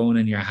mobile phone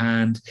in your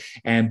hand,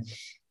 and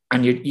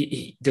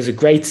there's a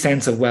great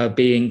sense of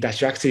well-being that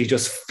you're actually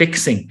just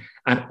fixing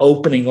and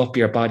opening up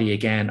your body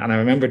again. And I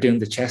remember doing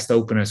the chest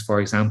openers,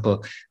 for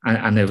example,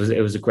 and it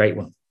was a great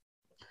one.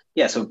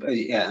 Yeah, so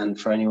and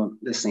for anyone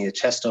listening, a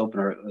chest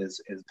opener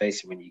is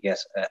basically when you get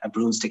a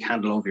broomstick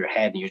handle over your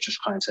head and you're just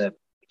trying to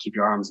keep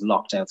your arms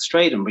locked out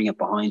straight and bring it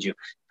behind you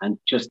and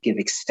just give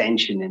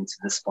extension into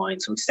the spine.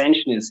 So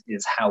extension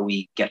is how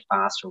we get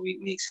faster. We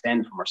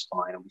extend from our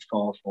spine and we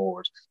fall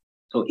forward.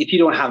 So if you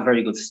don't have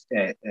very good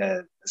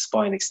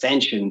spine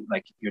extension,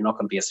 like, you're not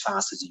going to be as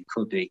fast as you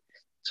could be.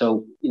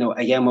 So,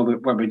 again,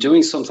 when we're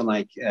doing something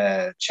like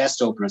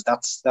chest openers,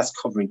 that's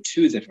covering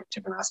two different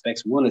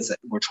aspects. One is that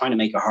we're trying to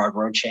make a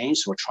hardware change.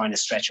 So we're trying to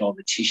stretch all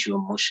the tissue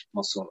and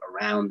muscle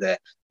around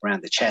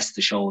the chest,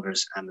 the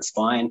shoulders, and the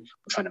spine.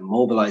 We're trying to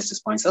mobilize the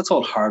spine. So that's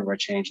all hardware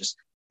changes.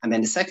 And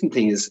then the second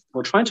thing is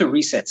we're trying to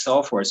reset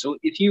software. So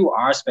if you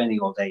are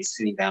spending all day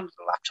sitting down at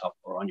the laptop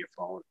or on your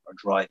phone or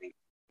driving,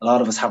 a lot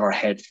of us have our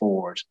head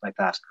forward like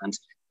that.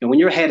 And when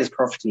your head is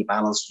perfectly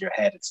balanced in your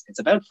head, it's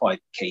about 5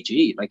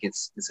 kg. Like,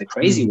 it's a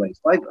crazy weight.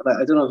 I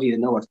don't know if you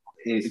know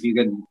if you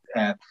can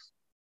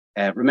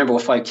remember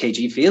what 5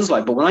 kg feels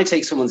like. But when I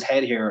take someone's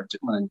head here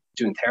when I'm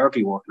doing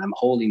therapy work and I'm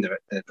holding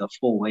the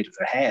full weight of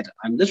their head,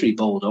 I'm literally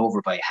bowled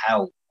over by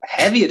how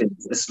heavy it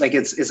is. It's like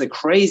it's a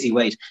crazy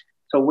weight.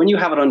 So when you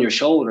have it on your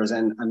shoulders,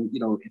 and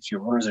if your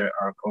runners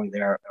are going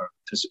there, or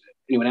just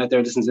anyone out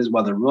there listening to this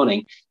while they're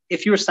running,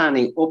 if you're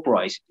standing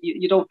upright,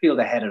 you don't feel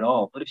the head at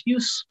all. But if you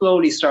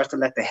slowly start to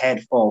let the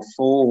head fall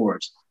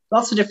forward,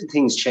 lots of different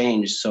things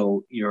change.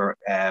 So your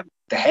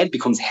the head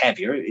becomes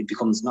heavier. It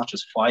becomes not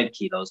just 5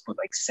 kilos, but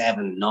like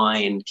 7,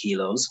 9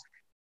 kilos.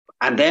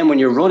 And then when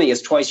you're running,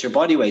 it's twice your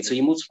body weight. So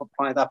you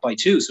multiply that by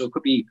 2. So it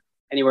could be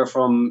anywhere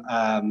from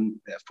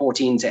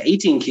 14 to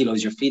 18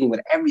 kilos you're feeling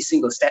with every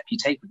single step you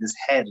take with this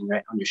head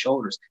on your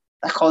shoulders.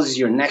 That causes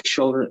your neck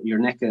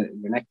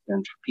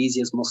and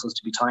trapezius muscles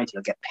to be tight.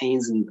 You'll get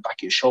pains in the back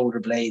of your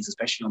shoulder blades,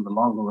 especially on the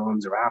longer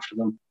runs or after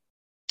them.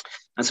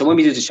 And so when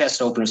we do the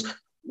chest openers,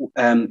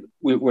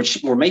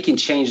 we're making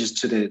changes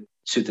to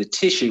the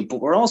tissue,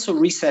 but we're also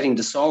resetting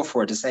the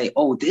software to say,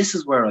 oh, this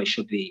is where I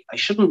should be. I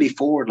shouldn't be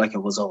forward like I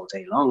was all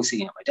day long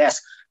sitting at my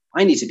desk.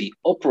 I need to be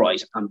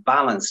upright and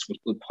balanced with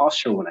good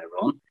posture when I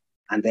run.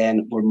 And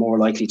then we're more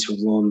likely to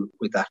run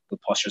with that good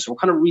posture. So we're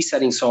kind of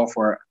resetting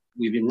software.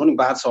 We've been running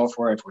bad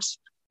software if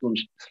we're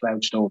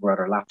slouched over at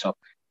our laptop.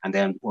 And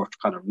then we're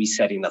kind of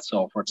resetting that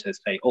software to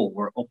say, oh,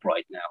 we're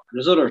upright now. And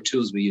there's other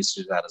tools we use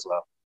to do that as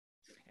well.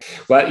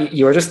 Well,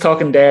 you were just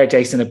talking there,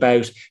 Jason,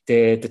 about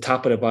the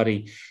top of the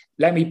body.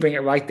 Let me bring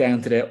it right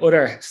down to the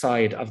other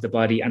side of the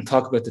body and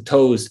talk about the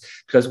toes,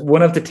 because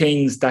one of the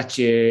things that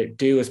you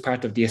do as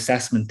part of the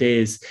assessment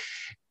is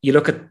you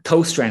look at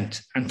toe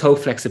strength and toe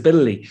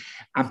flexibility.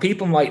 And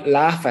people might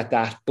laugh at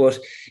that, but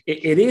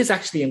it is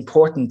actually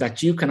important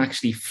that you can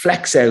actually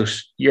flex out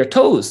your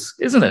toes,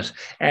 isn't it?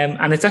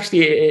 And it's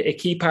actually a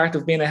key part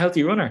of being a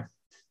healthy runner.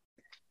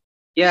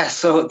 Yeah,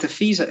 so the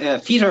feet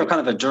are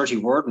kind of a dirty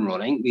word in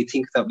running. We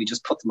think that we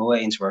just put them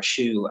away into our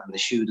shoe and the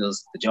shoe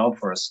does the job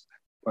for us.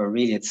 Where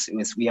really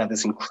we have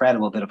this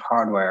incredible bit of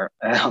hardware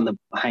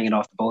hanging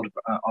off the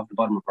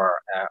bottom of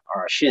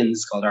our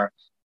shins called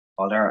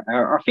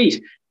our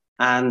feet.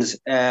 And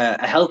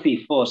a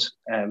healthy foot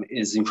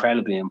is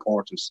incredibly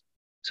important.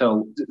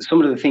 So some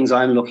of the things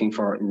I'm looking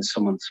for in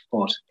someone's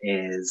foot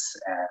is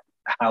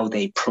how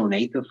they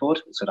pronate the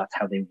foot. So that's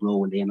how they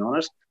roll in on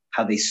it,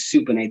 how they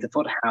supinate the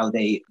foot, how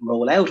they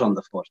roll out on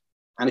the foot.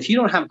 And if you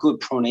don't have good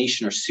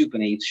pronation or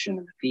supination in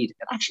the feet,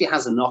 it actually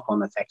has a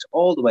knock-on effect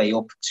all the way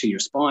up to your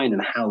spine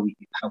and how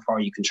far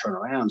you can turn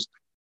around.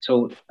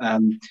 So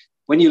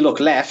when you look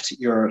left,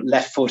 your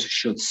left foot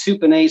should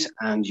supinate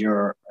and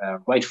your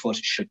right foot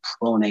should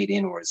pronate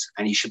inwards.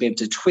 And you should be able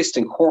to twist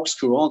and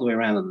corkscrew all the way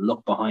around and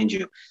look behind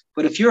you.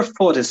 But if your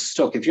foot is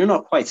stuck, if you're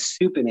not quite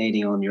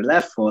supinating on your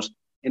left foot,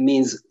 it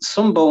means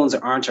some bones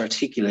aren't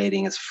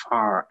articulating as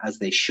far as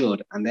they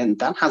should. And then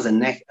that has a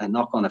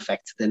knock-on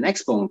effect to the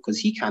next bone because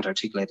he can't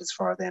articulate as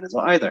far then as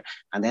either.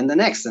 And then the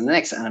next, and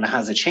it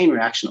has a chain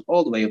reaction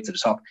all the way up to the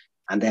top.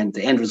 And then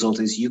the end result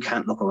is you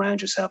can't look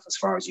around yourself as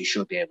far as you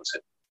should be able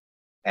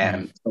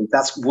to. So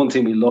that's one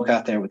thing we look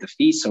at there with the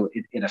feet. So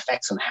it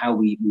affects on how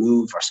we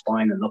move our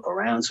spine and look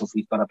around. So if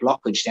we've got a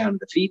blockage down in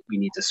the feet, we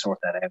need to sort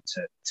that out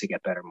to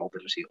get better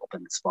mobility up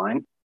in the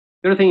spine.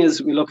 The other thing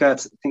is we look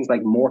at things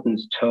like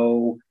Morton's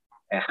toe,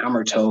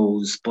 hammer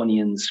toes,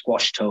 bunions,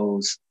 squash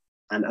toes,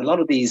 and a lot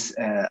of these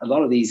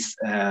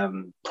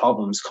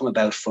problems come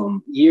about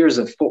from years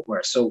of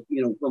footwear. So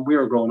when we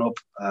were growing up,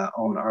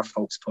 our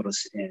folks put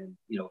us in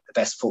the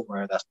best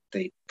footwear that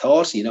they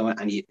thought,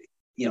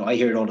 and I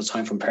hear it all the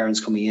time from parents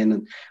coming in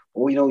and,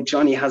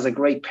 Johnny has a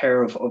great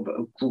pair of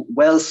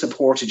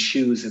well-supported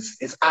shoes.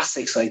 It's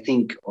Asics, I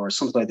think, or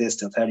something like this,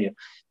 they'll tell you.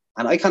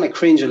 And I kind of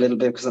cringe a little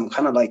bit because I'm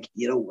kind of like,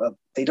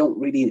 they don't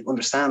really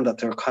understand that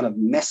they're kind of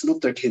messing up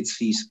their kids'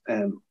 feet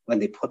when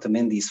they put them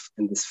in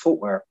this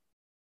footwear.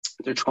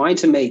 They're trying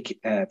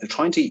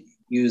to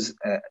use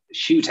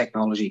shoe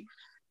technology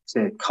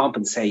to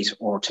compensate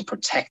or to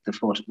protect the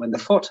foot when the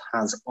foot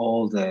has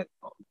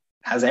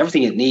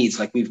everything it needs.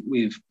 Like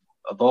we've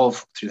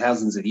evolved through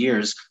thousands of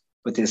years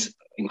with this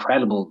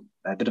incredible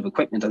bit of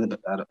equipment on the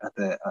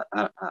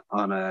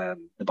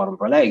bottom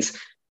of our legs.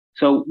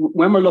 So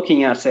when we're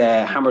looking at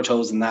hammer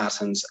toes and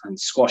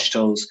squash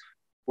toes,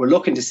 we're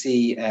looking to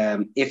see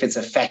if it's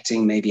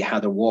affecting maybe how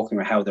they're walking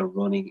or how they're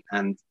running.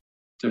 And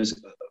with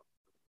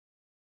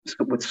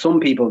some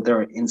people,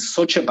 they're in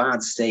such a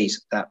bad state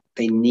that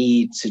they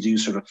need to do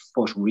sort of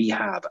foot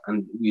rehab,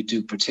 and you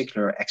do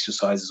particular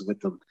exercises with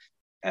them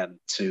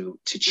to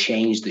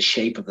change the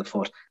shape of the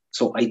foot.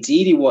 So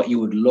ideally, what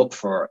you would look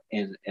for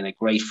in a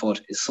great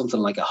foot is something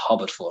like a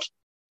hobbit foot.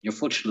 Your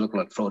foot should look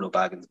like Frodo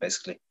Baggins,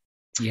 basically.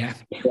 Yeah,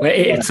 well,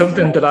 it's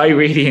something that I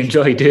really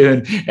enjoy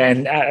doing.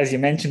 And as you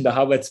mentioned, the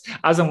Hobbits,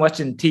 as I'm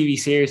watching TV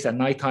series at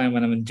nighttime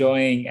when I'm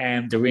enjoying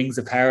the Rings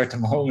of Power at the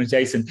moment,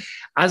 Jason,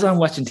 as I'm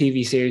watching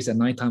TV series at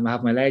nighttime, I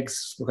have my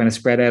legs kind of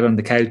spread out on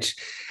the couch.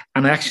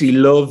 And I actually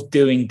love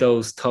doing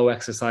those toe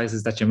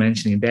exercises that you're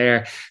mentioning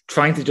there,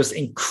 trying to just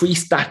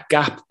increase that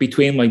gap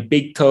between my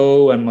big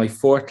toe and my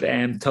fourth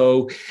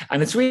toe.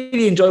 And it's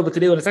really enjoyable to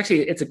do. And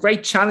it's a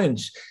great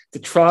challenge to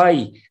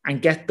try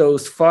and get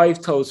those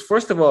 5 toes,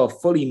 first of all,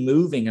 fully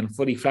moving and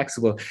fully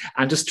flexible,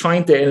 and just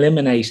trying to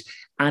eliminate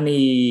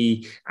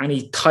any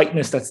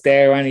tightness that's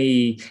there,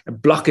 any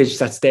blockage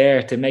that's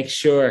there, to make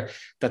sure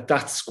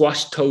that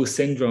squash toe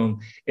syndrome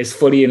is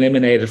fully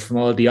eliminated from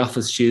all the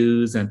office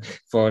shoes, and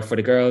for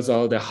the girls,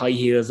 all the high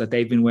heels that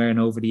they've been wearing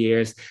over the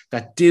years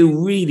that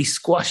do really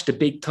squash the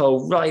big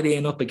toe right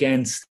in up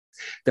against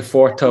the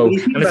fourth toe.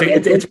 And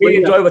it's a really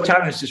enjoyable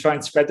challenge to try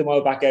and spread them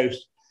all back out.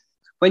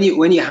 When you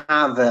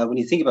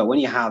think about when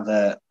you have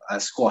a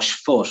squash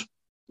foot,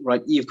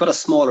 right, you've got a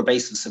smaller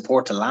base of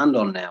support to land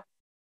on now.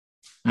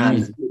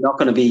 And you're not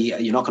going to be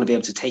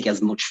able to take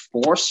as much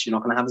force. You're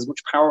not going to have as much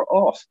power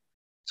off.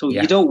 So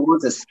you don't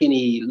want a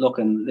skinny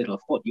looking little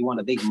foot. You want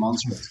a big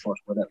monstrous foot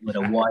with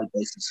a wide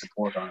base of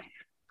support on it.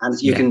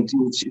 And you can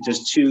do,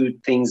 there's 2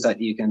 things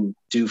that you can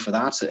do for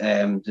that.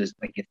 There's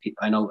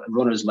I know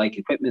runners like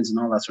equipment and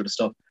all that sort of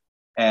stuff.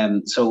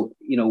 So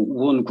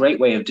one great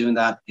way of doing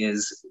that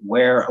is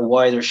wear a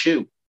wider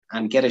shoe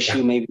and get a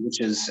shoe maybe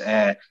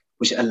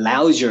which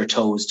allows your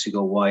toes to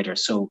go wider.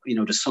 So,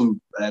 there's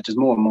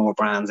more and more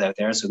brands out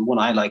there. So the one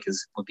I like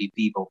would be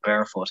Vivo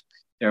Barefoot.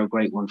 They're a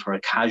great one for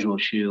a casual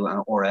shoe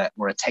or a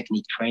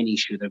technique training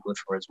shoe. They're good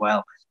for as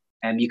well.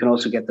 And you can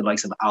also get the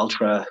likes of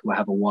Altra, who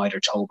have a wider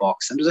toe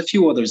box. And there's a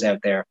few others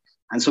out there.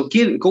 And so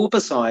go up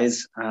a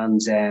size and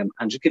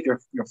just give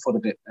your foot a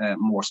bit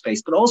more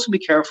space. But also be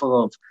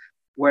careful of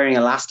wearing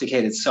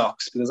elasticated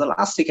socks, because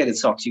elasticated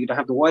socks, you can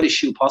have the widest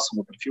shoe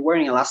possible, but if you're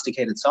wearing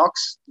elasticated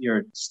socks,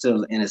 you're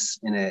still your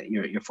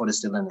foot is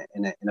still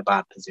in a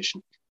bad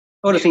position.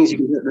 Other things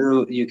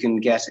you can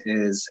get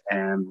is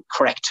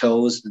correct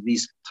toes,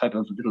 these type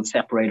of little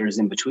separators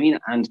in between,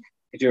 and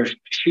if your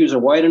shoes are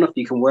wide enough,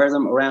 you can wear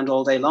them around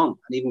all day long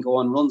and even go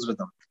on runs with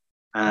them.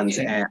 And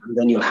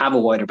then you'll have a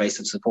wider base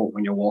of support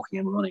when you're walking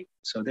and running.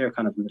 So they're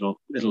kind of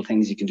little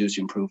things you can do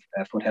to improve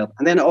foot health.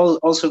 And then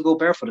also go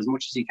barefoot as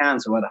much as you can.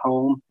 So at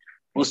home,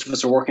 most of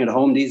us are working at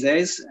home these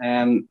days.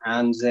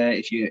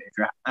 If you're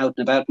out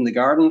and about in the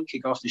garden,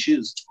 kick off the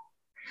shoes.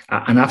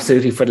 And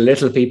absolutely for the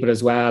little people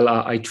as well.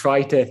 I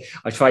try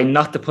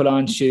not to put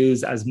on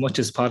shoes as much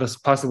as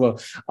possible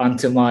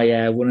onto my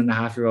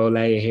 1.5-year-old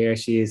Leia here.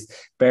 She is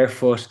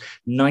barefoot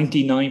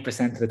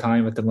 99% of the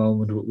time at the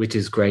moment, which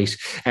is great.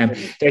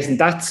 Jason,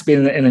 that's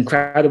been an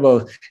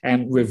incredible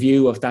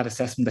review of that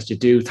assessment that you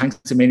do. Thanks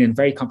a million,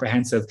 very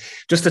comprehensive.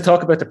 Just to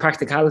talk about the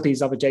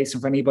practicalities of it, Jason,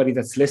 for anybody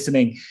that's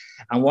listening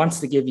and wants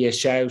to give you a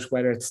shout,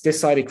 whether it's this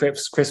side of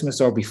Christmas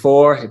or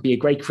before, it'd be a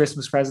great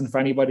Christmas present for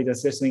anybody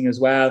that's listening as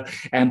well.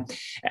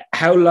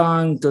 How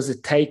long does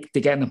it take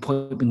to get an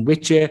appointment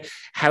with you?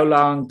 How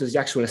long does the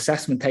actual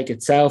assessment take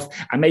itself?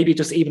 And maybe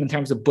just even in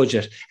terms of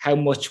budget, how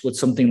much would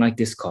something like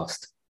this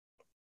cost?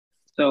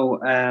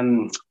 So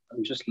I'm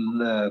just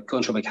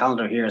going through my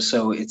calendar here.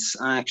 So it's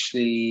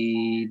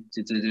actually,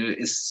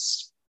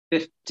 it's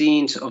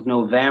 15th of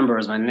November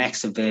is my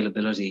next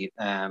availability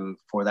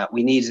for that.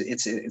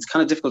 It's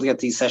kind of difficult to get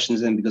these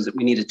sessions in because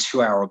we need a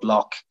 2-hour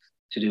block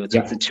to do it.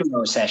 So it's a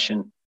 2-hour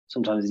session.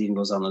 Sometimes it even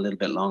goes on a little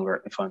bit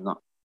longer if I'm not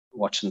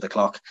watching the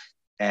clock.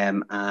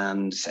 And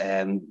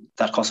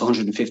that costs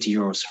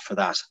 €150 for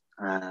that.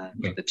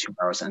 the 2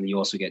 hours, and you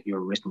also get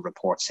your written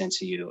report sent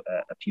to you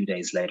a few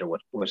days later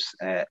with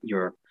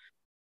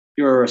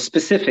your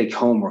specific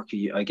homework,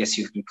 I guess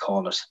you could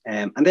call it.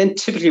 And then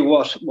typically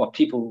what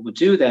people would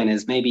do then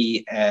is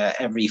maybe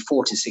every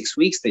 4 to 6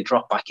 weeks, they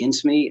drop back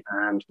into me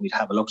and we'd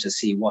have a look to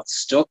see what's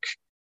stuck,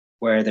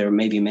 where they're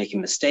maybe making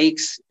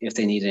mistakes. If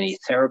they need any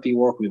therapy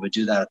work, we would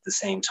do that at the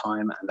same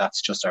time. And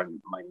that's just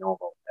my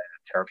normal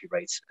therapy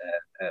rates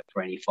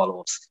for any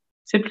follow-ups.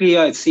 Typically,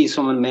 I'd see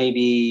someone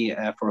maybe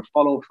for a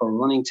follow-up for a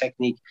running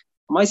technique.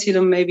 I might see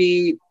them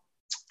maybe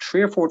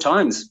 3 or 4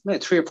 times,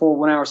 3 or 4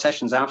 1-hour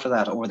sessions after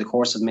that over the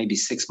course of maybe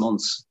 6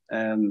 months,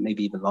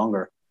 maybe even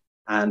longer.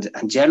 And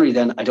generally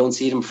then I don't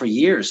see them for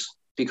years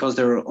because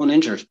they're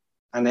uninjured.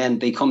 And then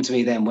they come to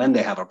me then when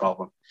they have a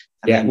problem.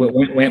 And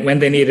when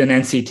they need an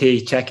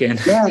NCT check-in.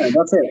 Yeah,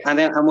 that's it.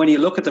 And when you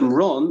look at them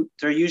run,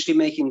 they're usually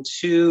making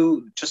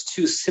two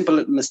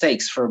simple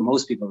mistakes for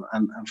most people.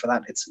 And for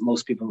that, it's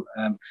most people,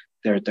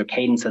 their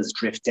cadences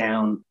drift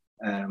down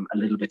a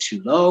little bit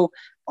too low,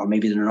 or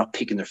maybe they're not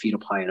picking their feet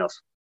up high enough.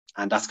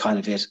 And that's kind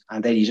of it.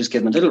 And then you just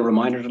give them a little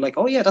reminder. They're like,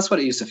 oh yeah, that's what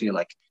it used to feel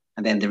like.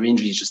 And then their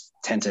injuries just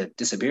tend to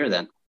disappear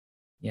then.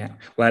 Yeah,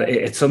 well,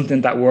 it's something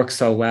that works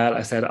so well.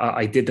 I said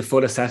I did the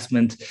full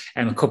assessment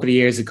a couple of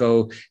years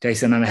ago,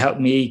 Jason, and it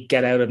helped me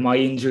get out of my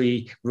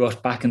injury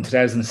rut back in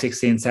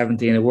 2016-17.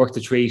 It worked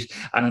a treat.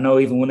 And I know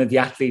even one of the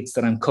athletes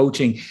that I'm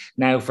coaching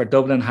now for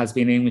Dublin has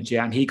been in with you,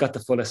 and he got the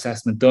full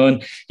assessment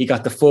done. He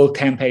got the full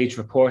 10-page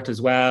report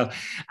as well.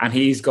 And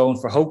he's going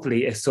for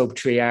hopefully a sub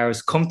 3 hours,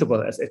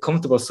 a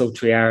comfortable sub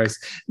 3 hours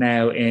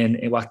now in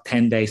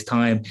 10 days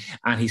time.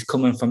 And he's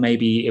coming from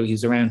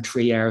he's around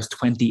 3 hours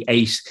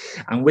 28.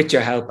 And with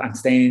your help and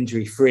staying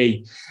injury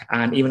free,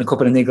 and even a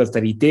couple of niggles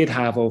that he did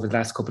have over the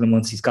last couple of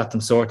months, he's got them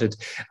sorted,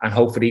 and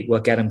hopefully we'll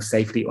get him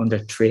safely under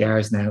 3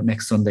 hours now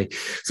next Sunday.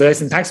 So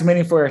listen, thanks a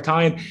million for your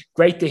time.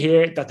 Great to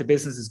hear that the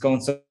business is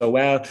going so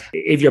well.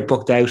 If you're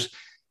booked out,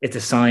 it's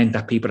a sign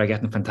that people are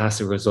getting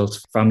fantastic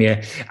results from you.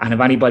 And if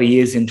anybody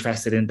is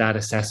interested in that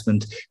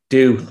assessment,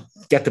 do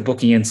get the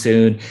booking in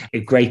soon. A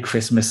great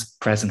Christmas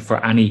present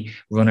for any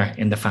runner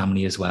in the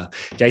family as well.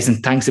 Jason,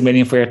 thanks a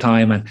million for your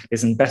time, and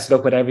listen, best of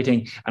luck with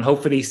everything, and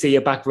hopefully see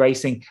you back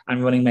racing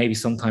and running maybe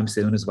sometime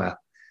soon as well.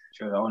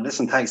 Sure. Oh,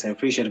 listen, thanks. I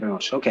appreciate it very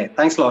much. Okay,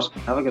 thanks a lot.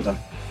 Have a good time.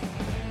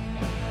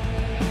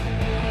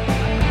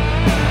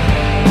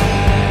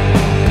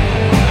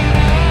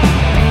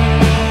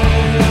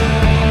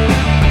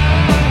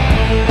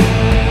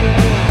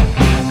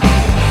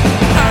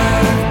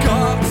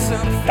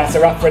 That's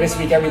a wrap for this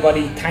week,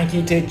 everybody. Thank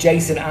you to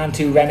Jason and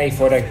to Renee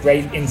for their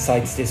great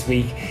insights this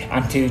week,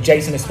 and to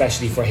Jason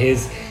especially for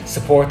his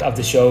support of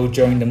the show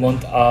during the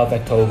month of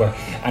October.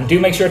 And do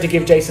make sure to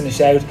give Jason a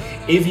shout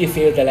if you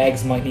feel the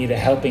legs might need a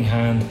helping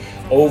hand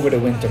over the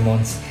winter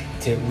months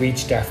to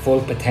reach their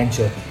full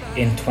potential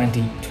in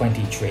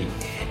 2023.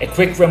 A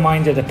quick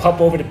reminder to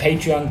pop over to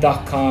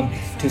patreon.com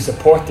to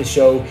support the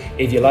show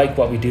if you like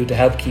what we do to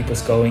help keep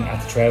us going at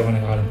the Trail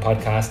Running Ireland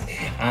podcast.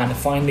 And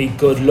finally,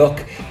 good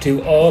luck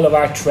to all of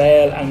our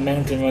trail and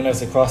mountain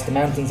runners across the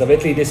mountains of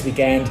Italy this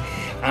weekend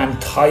and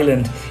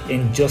Thailand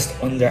in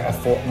just under a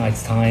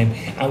fortnight's time.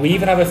 And we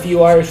even have a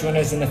few Irish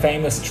runners in the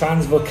famous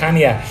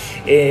Transvolcania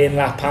in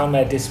La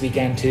Palma this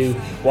weekend too.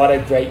 What a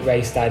great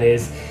race that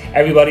is.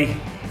 Everybody,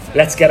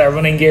 let's get our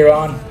running gear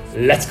on.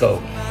 Let's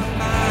go.